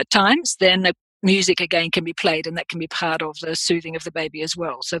be at times, then music again can be played, and that can be part of the soothing of the baby as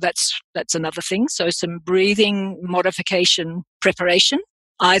well. So that's another thing. So some breathing modification preparation,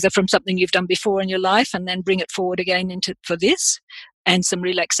 either from something you've done before in your life and then bring it forward again for this, and some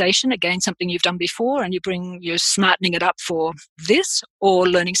relaxation, again, something you've done before and you're smartening it up for this, or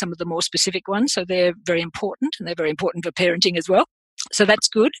learning some of the more specific ones. So they're very important, and they're very important for parenting as well. So that's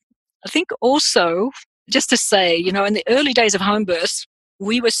good. I think also, just to say, in the early days of home births,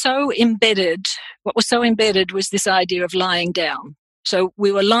 what was so embedded was this idea of lying down. So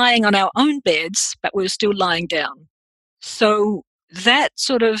we were lying on our own beds, but we were still lying down. So that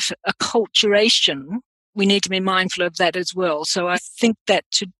sort of acculturation, we need to be mindful of that as well. So I think that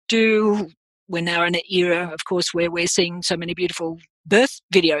we're now in an era, of course, where we're seeing so many beautiful birth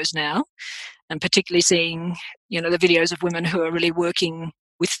videos now, and particularly seeing, the videos of women who are really working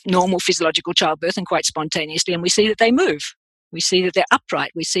with normal physiological childbirth and quite spontaneously, and we see that they move. We see that they're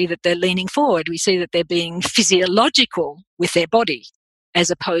upright. We see that they're leaning forward. We see that they're being physiological with their body,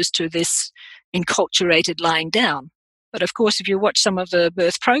 as opposed to this enculturated lying down. But of course, if you watch some of the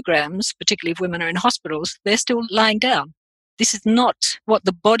birth programs, particularly if women are in hospitals, they're still lying down. This is not what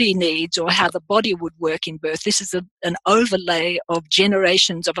the body needs or how the body would work in birth. This is an overlay of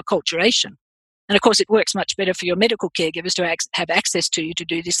generations of acculturation. And of course, it works much better for your medical caregivers to have access to you to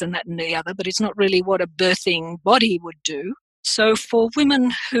do this and that and the other, but it's not really what a birthing body would do. So for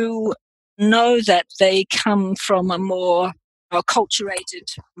women who know that they come from a more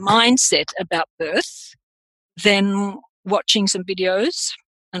acculturated mindset about birth, then watching some videos,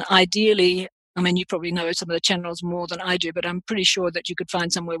 and ideally, you probably know some of the channels more than I do, but I'm pretty sure that you could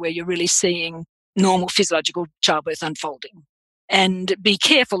find somewhere where you're really seeing normal physiological childbirth unfolding. And be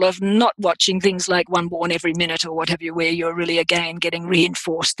careful of not watching things like One Born Every Minute or what have you, where you're really, again, getting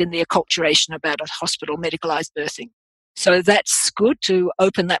reinforced in the acculturation about a hospital medicalized birthing. So that's good to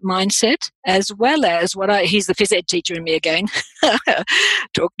open that mindset, as well as here's the phys ed teacher in me again,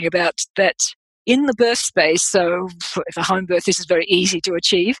 talking about that in the birth space. So if a home birth, this is very easy to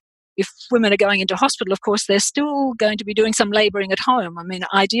achieve. If women are going into hospital, of course, they're still going to be doing some labouring at home.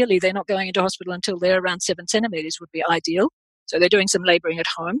 Ideally, they're not going into hospital until they're around 7 centimetres would be ideal. So they're doing some labouring at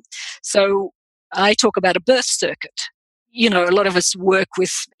home. So I talk about a birth circuit. A lot of us work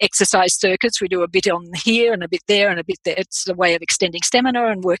with exercise circuits. We do a bit on here and a bit there and a bit there. It's a way of extending stamina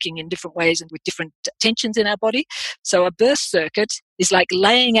and working in different ways and with different tensions in our body. So a birth circuit is like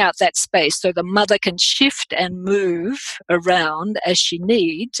laying out that space so the mother can shift and move around as she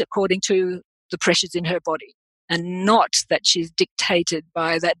needs according to the pressures in her body, and not that she's dictated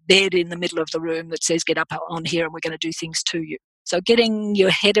by that bed in the middle of the room that says, get up on here and we're going to do things to you. So getting your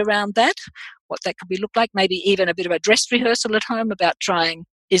head around that, what that could look like, maybe even a bit of a dress rehearsal at home about trying,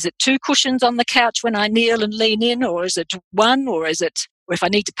 is it 2 cushions on the couch when I kneel and lean in, or is it 1, or if I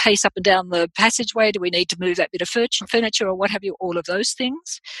need to pace up and down the passageway, do we need to move that bit of furniture or what have you, all of those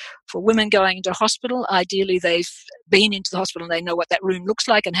things. For women going into hospital, ideally they've been into the hospital and they know what that room looks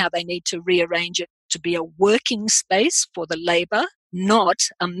like and how they need to rearrange it to be a working space for the labour, not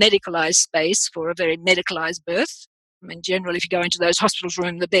a medicalised space for a very medicalised birth. Generally, if you go into those hospitals'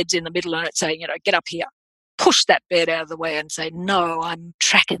 room, the bed's in the middle and it's saying, get up here. Push that bed out of the way and say, no, I'm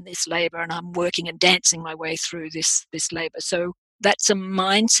tracking this labour and I'm working and dancing my way through this labour. So that's a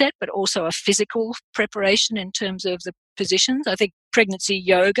mindset, but also a physical preparation in terms of the positions. I think pregnancy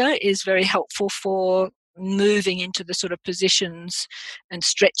yoga is very helpful for moving into the sort of positions and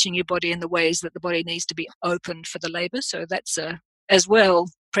stretching your body in the ways that the body needs to be opened for the labour. So that's as well.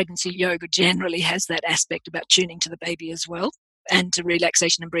 Pregnancy yoga generally has that aspect about tuning to the baby as well, and to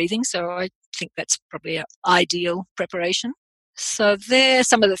relaxation and breathing. So I think that's probably an ideal preparation. So there's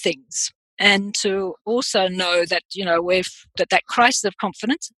some of the things. And to also know that, that crisis of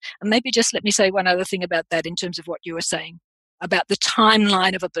confidence, and maybe just let me say one other thing about that in terms of what you were saying about the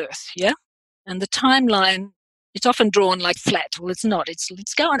timeline of a birth, yeah? And the timeline, it's often drawn like flat. Well, it's not. It's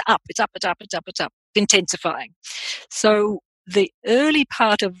going up. It's up, it's up, it's up, it's up, intensifying. So the early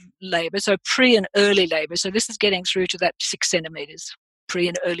part of labour, so pre and early labour, so this is getting through to that 6 centimetres, pre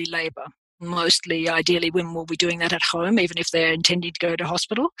and early labour. Mostly, ideally, women will be doing that at home, even if they're intending to go to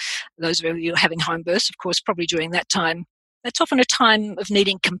hospital. Those of you having home births, of course, probably during that time. That's often a time of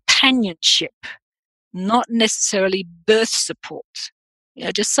needing companionship, not necessarily birth support.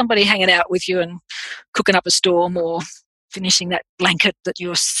 Just somebody hanging out with you and cooking up a storm or finishing that blanket that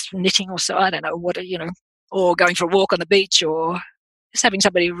you're knitting or so, I don't know, or going for a walk on the beach, or just having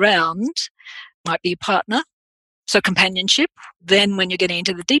somebody around, might be a partner. So companionship. Then when you're getting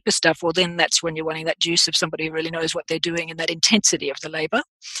into the deeper stuff, well, then that's when you're wanting that juice of somebody who really knows what they're doing and that intensity of the labour.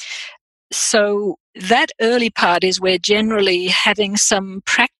 So that early part is where generally having some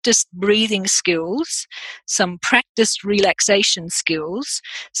practiced breathing skills, some practiced relaxation skills,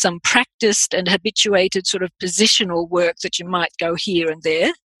 some practiced and habituated sort of positional work that you might go here and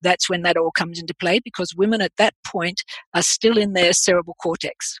there, that's when that all comes into play, because women at that point are still in their cerebral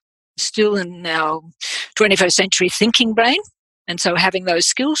cortex, still in our 21st century thinking brain. And so having those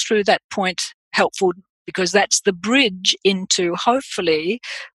skills through that point helpful, because that's the bridge into, hopefully,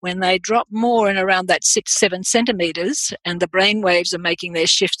 when they drop more in around that 6-7 centimeters and the brain waves are making their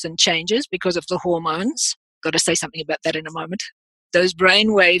shifts and changes because of the hormones. Got to say something about that in a moment. Those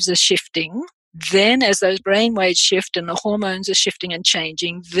brain waves are shifting. Then as those brain waves shift and the hormones are shifting and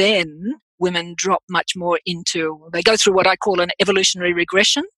changing, then women drop much more into, they go through what I call an evolutionary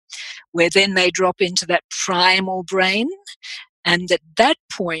regression, where then they drop into that primal brain. And at that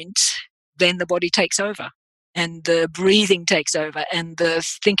point, then the body takes over and the breathing takes over and the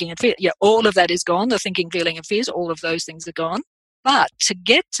thinking and feeling. Yeah, all of that is gone. The thinking, feeling and fears, all of those things are gone. But to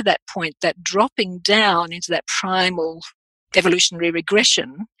get to that point, that dropping down into that primal evolutionary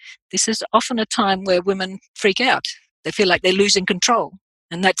regression, this is often a time where women freak out. They feel like they're losing control.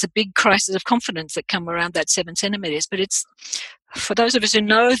 And that's a big crisis of confidence that come around that 7 centimeters. But it's, for those of us who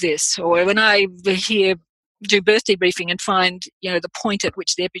know this, or when I do birth debriefing and find, the point at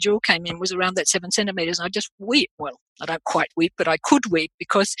which the epidural came in was around that 7 centimeters, and I just weep. Well, I don't quite weep, but I could weep,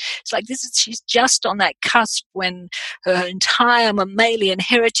 because it's like she's just on that cusp when her entire mammalian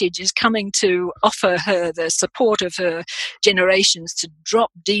heritage is coming to offer her the support of her generations to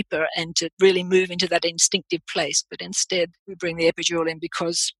drop deeper and to really move into that instinctive place. But instead, we bring the epidural in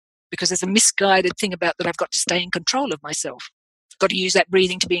because there's a misguided thing about that I've got to stay in control of myself. Got to use that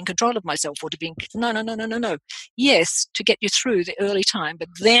breathing to be in control of myself, or to be in, no. Yes, to get you through the early time, but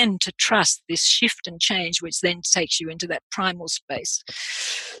then to trust this shift and change, which then takes you into that primal space.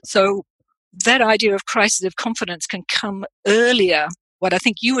 So that idea of crisis of confidence can come earlier. What I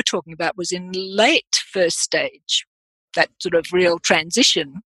think you were talking about was in late first stage, that sort of real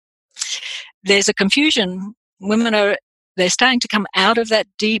transition. There's a confusion. They're starting to come out of that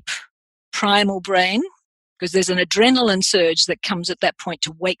deep primal brain, because there's an adrenaline surge that comes at that point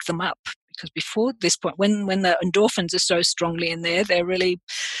to wake them up. Because before this point, when the endorphins are so strongly in there, they're really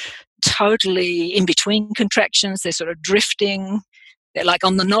totally in between contractions. They're sort of drifting. They're like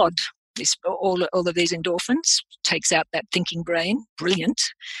on the nod. All of these endorphins takes out that thinking brain. Brilliant.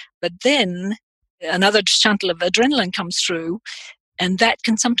 But then another shuntle of adrenaline comes through, and that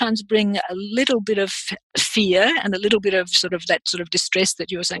can sometimes bring a little bit of fear and a little bit of that distress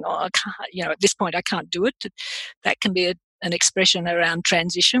that you're saying, I can't, at this point I can't do it. That can be an expression around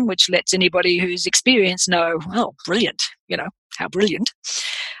transition, which lets anybody who's experienced know, oh, brilliant, how brilliant.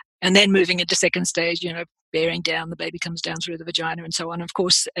 And then moving into second stage, bearing down, the baby comes down through the vagina and so on. Of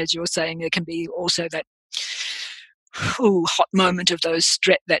course, as you're saying, there can be also that hot moment of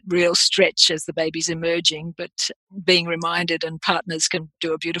that real stretch as the baby's emerging, but being reminded, and partners can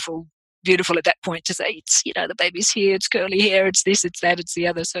do a beautiful at that point to say, it's, the baby's here, it's curly hair, it's this, it's that, it's the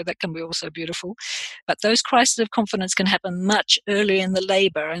other. So that can be also beautiful. But those crises of confidence can happen much earlier in the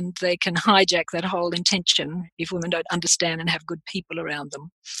labor, and they can hijack that whole intention if women don't understand and have good people around them.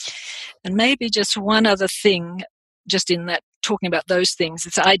 And maybe just one other thing, just in that, talking about those things,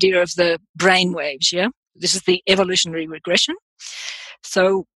 it's the idea of the brain waves, yeah? This is the evolutionary regression.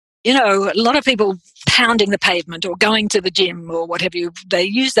 So, a lot of people pounding the pavement or going to the gym or what have you, they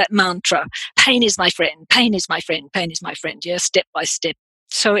use that mantra, pain is my friend, pain is my friend, pain is my friend, yeah, step by step.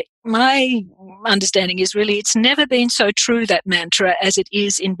 So my understanding is really it's never been so true, that mantra, as it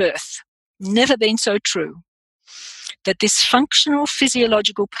is in birth. Never been so true. That this functional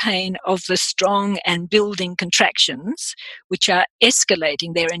physiological pain of the strong and building contractions, which are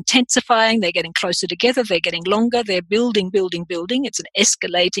escalating, they're intensifying, they're getting closer together, they're getting longer, they're building. It's an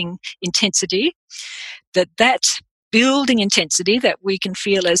escalating intensity. That building intensity that we can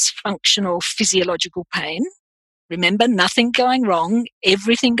feel as functional physiological pain, remember, nothing going wrong,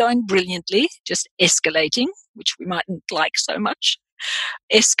 everything going brilliantly, just escalating, which we mightn't like so much,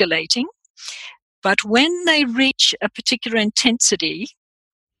 escalating. But when they reach a particular intensity,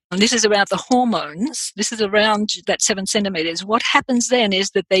 and this is around the hormones, this is around that 7 centimeters, what happens then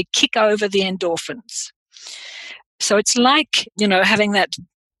is that they kick over the endorphins. So it's like, having that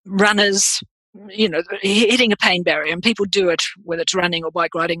runners, hitting a pain barrier, and people do it, whether it's running or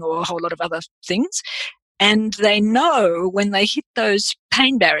bike riding or a whole lot of other things. And they know when they hit those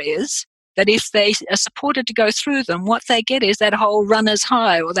pain barriers, that if they are supported to go through them, what they get is that whole runner's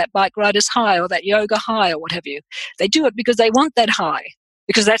high, or that bike rider's high, or that yoga high, or what have you. They do it because they want that high,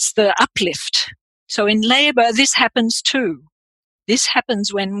 because that's the uplift. So in labor, this happens too. This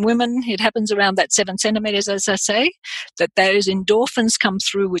happens when women, it happens around that 7 centimeters, as I say, that those endorphins come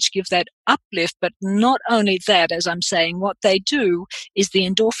through, which give that uplift. But not only that, as I'm saying, what they do is the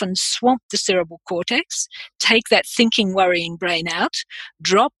endorphins swamp the cerebral cortex, take that thinking, worrying brain out,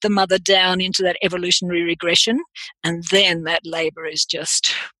 drop the mother down into that evolutionary regression, and then that labor is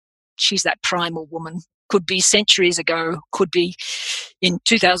just, she's that primal woman. Could be centuries ago, could be in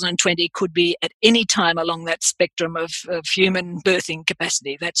 2020, could be at any time along that spectrum of human birthing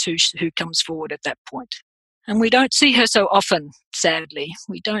capacity. That's who comes forward at that point. And we don't see her so often, sadly.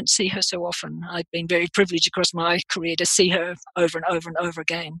 We don't see her so often. I've been very privileged across my career to see her over and over and over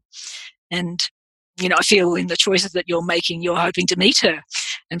again. And, I feel in the choices that you're making, you're hoping to meet her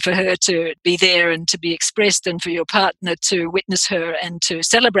and for her to be there and to be expressed and for your partner to witness her and to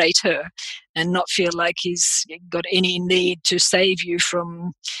celebrate her and not feel like he's got any need to save you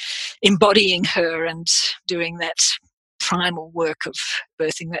from embodying her and doing that primal work of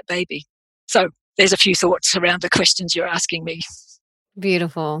birthing that baby. So there's a few thoughts around the questions you're asking me.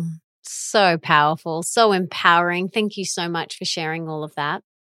 Beautiful. So powerful, so empowering. Thank you so much for sharing all of that.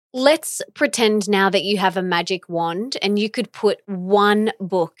 Let's pretend now that you have a magic wand and you could put one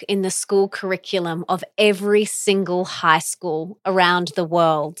book in the school curriculum of every single high school around the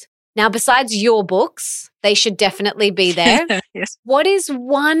world. Now, besides your books, they should definitely be there. Yes. What is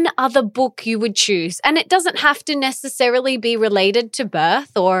one other book you would choose? And it doesn't have to necessarily be related to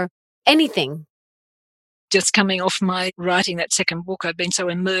birth or anything. Just coming off my writing that second book, I've been so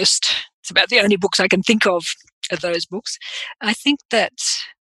immersed. It's about the only books I can think of those books. I think that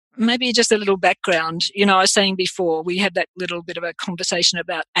maybe just a little background. I was saying before, we had that little bit of a conversation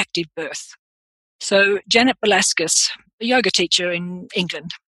about active birth. So Janet Velasquez, a yoga teacher in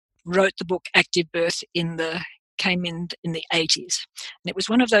England, wrote the book Active Birth came in the 80s. And it was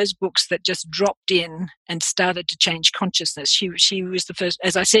one of those books that just dropped in and started to change consciousness. She was the first,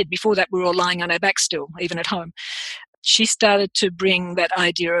 as I said, before that we were all lying on our back still, even at home. She started to bring that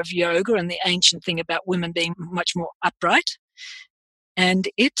idea of yoga and the ancient thing about women being much more upright. And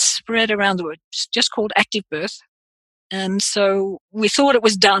it spread around the world. It's just called Active Birth. And so we thought it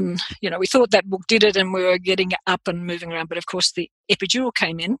was done. We thought that book did it and we were getting up and moving around. But of course, the epidural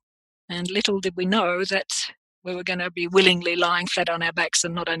came in, and little did we know that we were going to be willingly lying flat on our backs,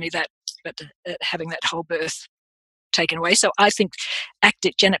 and not only that, but having that whole birth taken away. So I think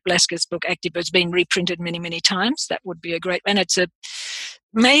Janet Velasquez's book, Active Birth, has been reprinted many, many times. That would be a great, and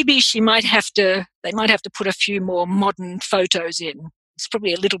maybe they might have to put a few more modern photos in. It's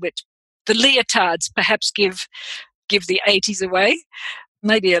probably a little bit, the leotards perhaps give the 80s away,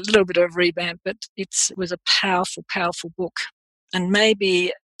 maybe a little bit of revamp, but it was a powerful, powerful book. And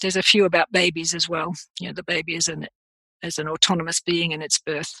maybe there's a few about babies as well. The baby as an autonomous being in its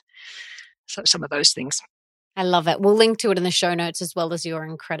birth. So some of those things. I love it. We'll link to it in the show notes as well as your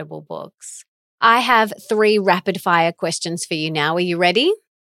incredible books. I have 3 rapid fire questions for you now. Are you ready?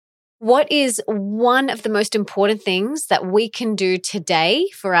 What is one of the most important things that we can do today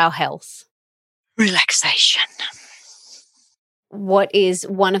for our health? Relaxation. What is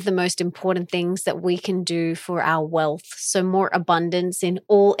one of the most important things that we can do for our wealth? So more abundance in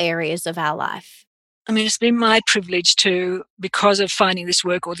all areas of our life. I mean, it's been my privilege to, because of finding this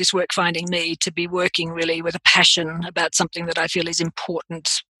work or this work finding me, to be working really with a passion about something that I feel is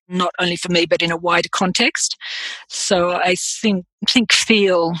important, not only for me, but in a wider context. So I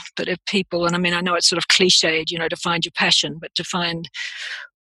feel that if people, and I mean, I know it's sort of cliched, to find your passion, but to find,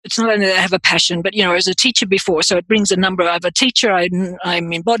 it's not only that I have a passion, but, as a teacher before, so it brings a number of a teacher,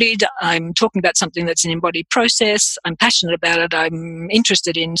 I'm embodied, I'm talking about something that's an embodied process, I'm passionate about it, I'm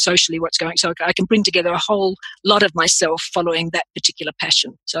interested in socially what's going, so I can bring together a whole lot of myself following that particular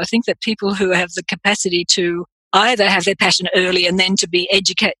passion. So I think that people who have the capacity to either have their passion early and then to be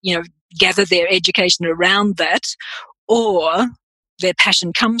gather their education around that, or their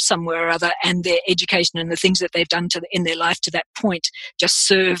passion comes somewhere or other and their education and the things that they've done in their life to that point just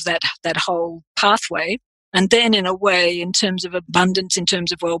serve that whole pathway. And then in a way, in terms of abundance, in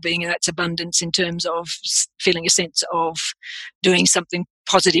terms of well-being, and that's abundance in terms of feeling a sense of doing something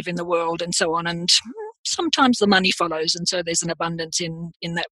positive in the world and so on. And sometimes the money follows, and so there's an abundance in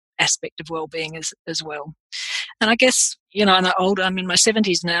that aspect of well-being as well. And I guess, I'm older, I'm in my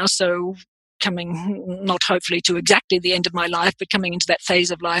 70s now, so coming not hopefully to exactly the end of my life, but coming into that phase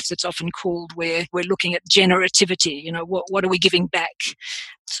of life that's often called where we're looking at generativity, what are we giving back?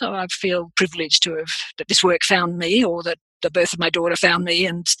 So I feel privileged that this work found me, or that the birth of my daughter found me,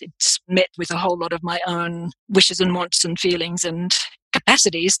 and it's met with a whole lot of my own wishes and wants and feelings and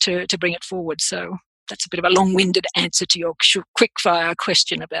capacities to bring it forward. So that's a bit of a long-winded answer to your quick-fire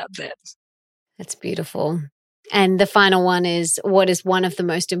question about that. That's beautiful. And the final one is, what is one of the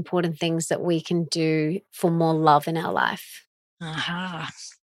most important things that we can do for more love in our life? Aha.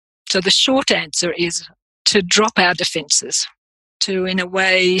 So the short answer is to drop our defenses, to, in a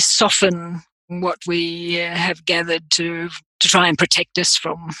way, soften what we have gathered to try and protect us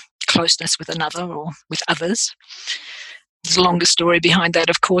from closeness with another or with others. There's a longer story behind that,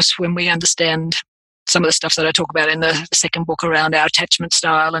 of course, when we understand some of the stuff that I talk about in the second book around our attachment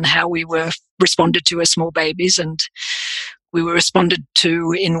style and how we were responded to as small babies. And we were responded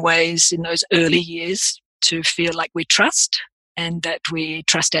to in ways in those early years to feel like we trust, and that we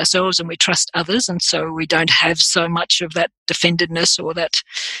trust ourselves and we trust others. And so we don't have so much of that defendedness or that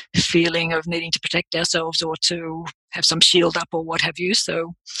feeling of needing to protect ourselves or to have some shield up or what have you.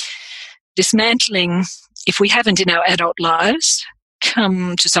 So dismantling, if we haven't in our adult lives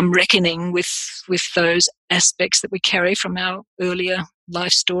come to some reckoning with those aspects that we carry from our earlier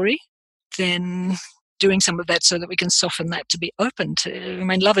life story, then doing some of that so that we can soften that to be open to, I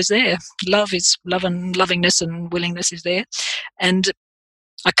mean, love is there. Love is love, and lovingness and willingness is there. And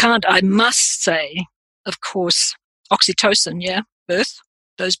I must say, of course, oxytocin, birth,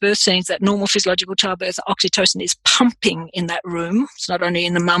 those birth scenes, that normal physiological childbirth, oxytocin is pumping in that room. It's not only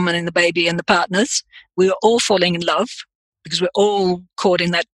in the mum and in the baby and the partners. We're all falling in love because we're all caught in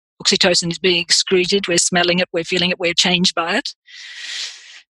that oxytocin is being excreted. We're smelling it, we're feeling it, we're changed by it.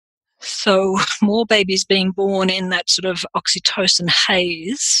 So more babies being born in that sort of oxytocin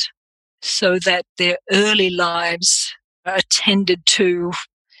haze so that their early lives are attended to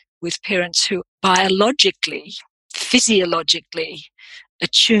with parents who biologically, physiologically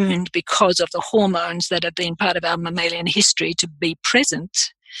attuned because of the hormones that have been part of our mammalian history to be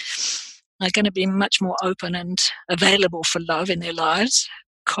present, are going to be much more open and available for love in their lives,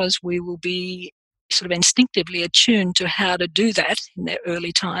 because we will be sort of instinctively attuned to how to do that in their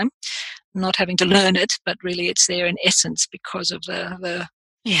early time, not having to learn it, but really it's there in essence because of the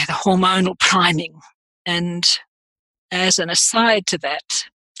hormonal priming. And as an aside to that,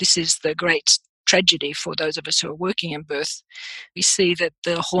 this is the great tragedy for those of us who are working in birth. We see that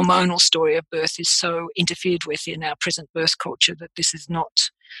the hormonal story of birth is so interfered with in our present birth culture that this is not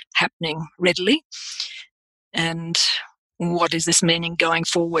happening readily. And what is this meaning going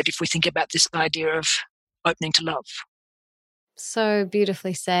forward if we think about this idea of opening to love? So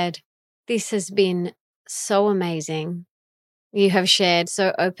beautifully said. This has been so amazing. You have shared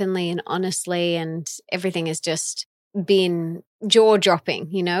so openly and honestly, and everything has just been jaw-dropping.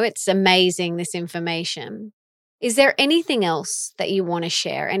 It's amazing, this information. Is there anything else that you want to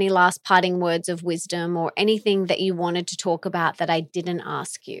share? Any last parting words of wisdom or anything that you wanted to talk about that I didn't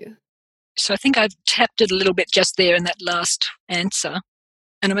ask you? So I think I've tapped it a little bit just there in that last answer.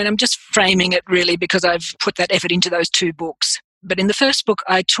 And I mean, I'm just framing it really because I've put that effort into those two books. But in the first book,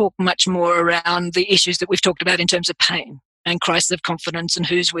 I talk much more around the issues that we've talked about in terms of pain and crisis of confidence and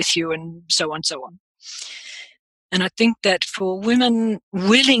who's with you and so on, so on. And I think that for women,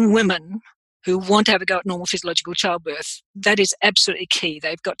 willing women who want to have a go at normal physiological childbirth, that is absolutely key.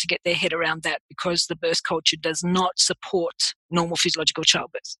 They've got to get their head around that because the birth culture does not support normal physiological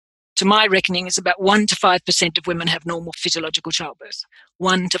childbirth. To my reckoning, it's about 1 to 5% of women have normal physiological childbirth.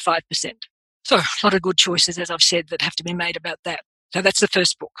 1 to 5%. So a lot of good choices, as I've said, that have to be made about that. So that's the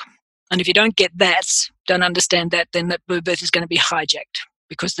first book. And if you don't get that, don't understand that, then that birth is going to be hijacked.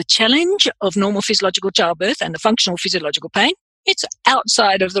 Because the challenge of normal physiological childbirth and the functional physiological pain, it's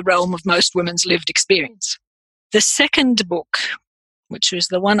outside of the realm of most women's lived experience. The second book, which was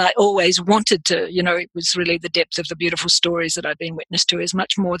the one I always wanted to, it was really the depth of the beautiful stories that I've been witness to, is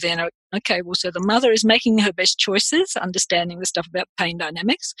much more than, okay, well, so the mother is making her best choices, understanding the stuff about pain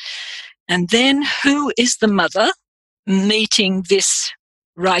dynamics. And then who is the mother meeting this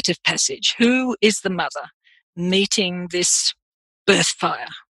rite of passage? Who is the mother meeting this birth fire?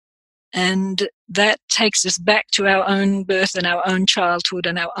 And that takes us back to our own birth and our own childhood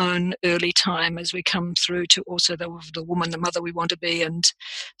and our own early time as we come through to also the woman, the mother we want to be. And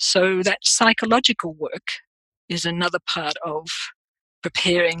so that psychological work is another part of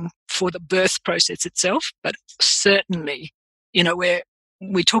preparing for the birth process itself. But certainly, where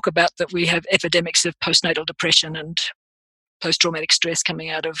we talk about that we have epidemics of postnatal depression and post-traumatic stress coming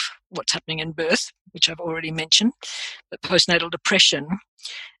out of what's happening in birth, which I've already mentioned, but postnatal depression.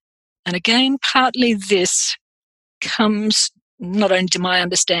 And again, partly this comes not only to my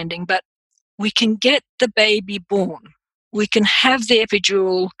understanding, but we can get the baby born. We can have the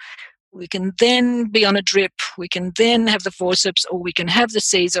epidural. We can then be on a drip. We can then have the forceps, or we can have the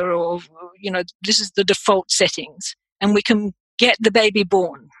Caesar, or, this is the default settings. And we can get the baby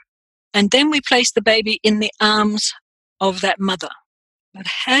born. And then we place the baby in the arms of that mother. But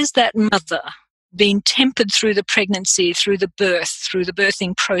has that mother been tempered through the pregnancy, through the birth, through the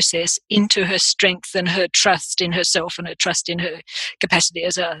birthing process, into her strength and her trust in herself and her trust in her capacity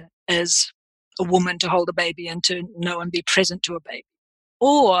as a woman to hold a baby and to know and be present to a baby?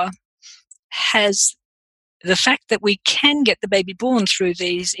 Or has the fact that we can get the baby born through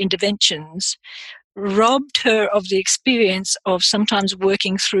these interventions robbed her of the experience of sometimes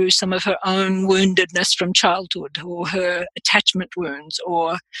working through some of her own woundedness from childhood, or her attachment wounds,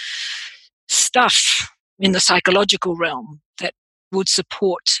 or stuff in the psychological realm that would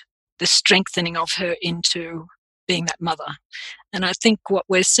support the strengthening of her into being that mother? And I think what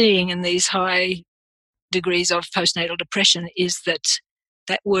we're seeing in these high degrees of postnatal depression is that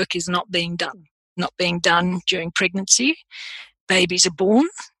that work is not being done during pregnancy. Babies are born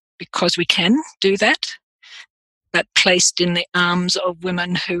because we can do that, but placed in the arms of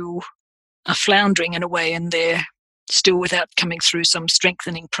women who are floundering in a way, and they're still without coming through some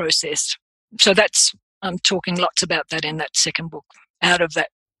strengthening process. So I'm talking lots about that in that second book, out of that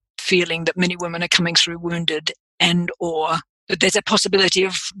feeling that many women are coming through wounded, and or that there's a possibility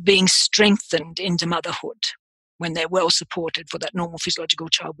of being strengthened into motherhood when they're well supported for that normal physiological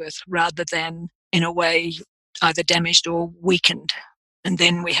childbirth, rather than in a way either damaged or weakened. And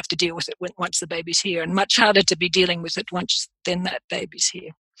then we have to deal with it once the baby's here, and much harder to be dealing with it once then that baby's here.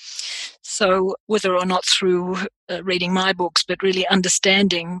 So whether or not through reading my books, but really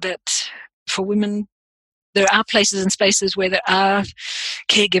understanding that for women, there are places and spaces where there are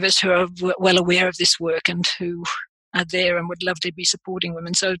caregivers who are well aware of this work and who are there and would love to be supporting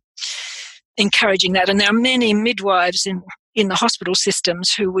women. So encouraging that. And there are many midwives in the hospital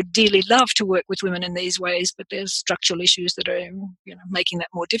systems who would dearly love to work with women in these ways, but there's structural issues that are making that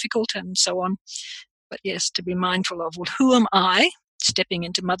more difficult and so on. But yes, to be mindful of, well, who am I stepping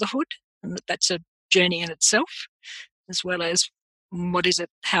into motherhood? And that's a journey in itself, as well as what is it,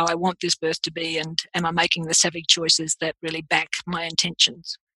 how I want this birth to be, and am I making the savvy choices that really back my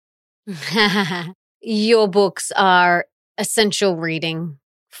intentions? Your books are essential reading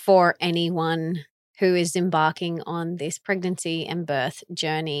for anyone who is embarking on this pregnancy and birth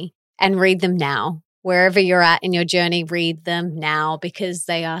journey, and read them now. Wherever you're at in your journey, read them now because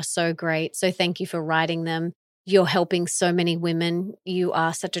they are so great. So thank you for writing them. You're helping so many women. You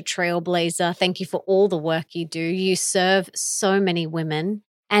are such a trailblazer. Thank you for all the work you do. You serve so many women.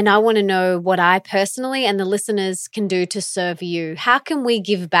 And I want to know what I personally and the listeners can do to serve you. How can we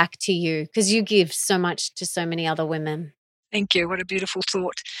give back to you? Because you give so much to so many other women. Thank you. What a beautiful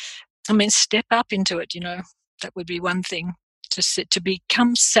thought. I mean, step up into it, that would be one thing, to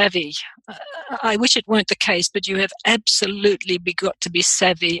become savvy. I wish it weren't the case, but you have absolutely got to be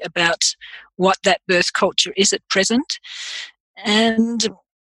savvy about what that birth culture is at present. And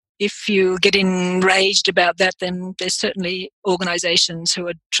if you get enraged about that, then there's certainly organisations who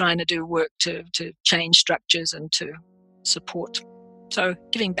are trying to do work to change structures and to support. So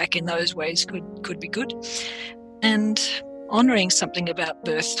giving back in those ways could be good. And honouring something about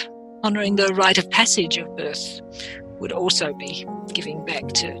birth, honouring the rite of passage of birth, would also be giving back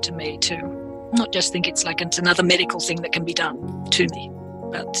to me, to not just think it's another medical thing that can be done to me,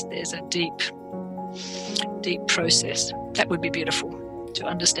 but there's a deep process. That would be beautiful to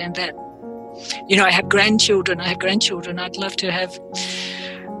understand that. I have grandchildren. I'd love to have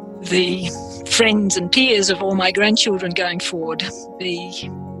the friends and peers of all my grandchildren going forward be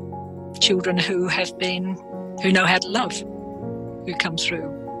children who know how to love, who come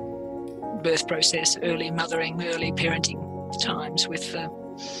through birth process, early mothering, early parenting times with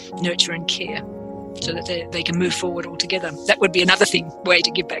nurture and care, so that they can move forward all together. That would be another way to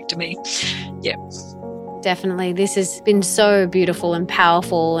give back to me. Yeah. Definitely. This has been so beautiful and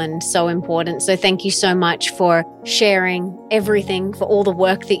powerful and so important. So thank you so much for sharing everything, for all the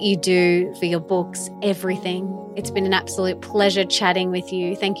work that you do, for your books, everything. It's been an absolute pleasure chatting with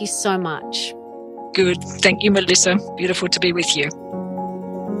you. Thank you so much. Good. Thank you, Melissa. Beautiful to be with you.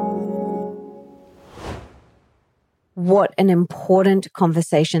 What an important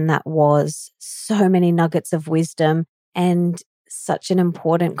conversation that was. So many nuggets of wisdom, and such an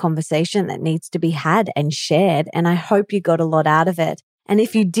important conversation that needs to be had and shared. And I hope you got a lot out of it. And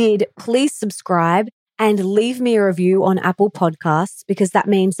if you did, please subscribe and leave me a review on Apple Podcasts, because that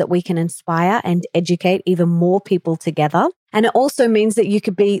means that we can inspire and educate even more people together. And it also means that you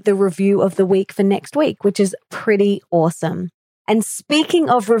could be the review of the week for next week, which is pretty awesome. And speaking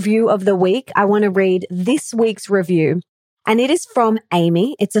of review of the week, I want to read this week's review. And it is from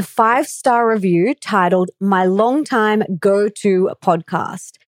Amy. It's a 5-star review titled My Longtime Go-To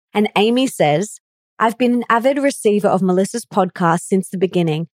Podcast. And Amy says, I've been an avid receiver of Melissa's podcast since the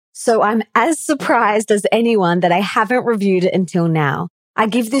beginning, so I'm as surprised as anyone that I haven't reviewed it until now. I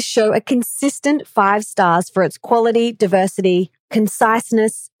give this show a consistent 5 stars for its quality, diversity,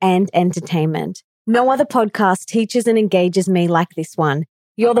 conciseness, and entertainment. No other podcast teaches and engages me like this one.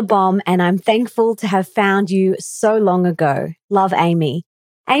 You're the bomb, and I'm thankful to have found you so long ago. Love, Amy.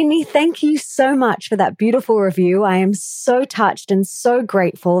 Amy, thank you so much for that beautiful review. I am so touched and so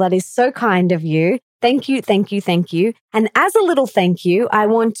grateful. That is so kind of you. Thank you, thank you, thank you. And as a little thank you, I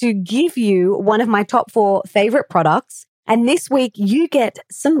want to give you one of my top 4 favorite products. And this week, you get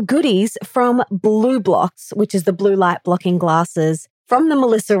some goodies from Blue Blocks, which is the blue light blocking glasses from the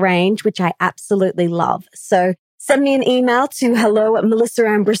Melissa range, which I absolutely love. So send me an email to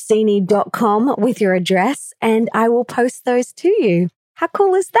hello@melissaambrosini.com with your address, and I will post those to you. How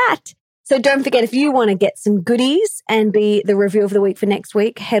cool is that? So don't forget, if you want to get some goodies and be the review of the week for next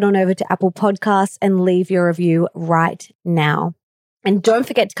week, head on over to Apple Podcasts and leave your review right now. And don't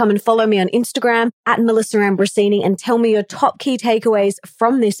forget to come and follow me on Instagram @MelissaAmbrosini and tell me your top key takeaways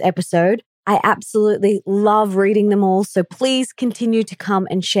from this episode. I absolutely love reading them all, so please continue to come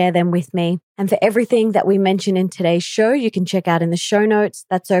and share them with me. And for everything that we mentioned in today's show, you can check out in the show notes.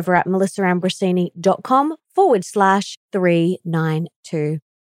 That's over at melissaambrosini.com/392.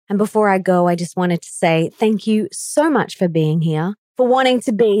 And before I go, I just wanted to say thank you so much for being here, for wanting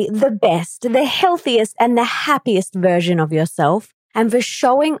to be the best, the healthiest, and the happiest version of yourself, and for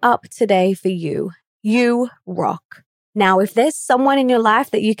showing up today for you. You rock. Now, if there's someone in your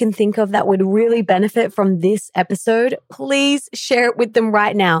life that you can think of that would really benefit from this episode, please share it with them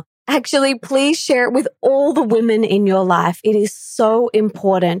right now. Actually, please share it with all the women in your life. It is so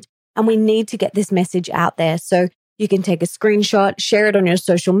important, and we need to get this message out there. So you can take a screenshot, share it on your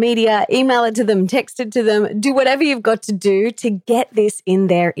social media, email it to them, text it to them, do whatever you've got to do to get this in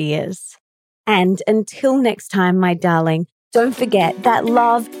their ears. And until next time, my darling, don't forget that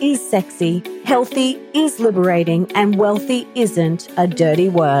love is sexy, healthy is liberating, and wealthy isn't a dirty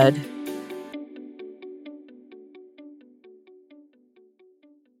word.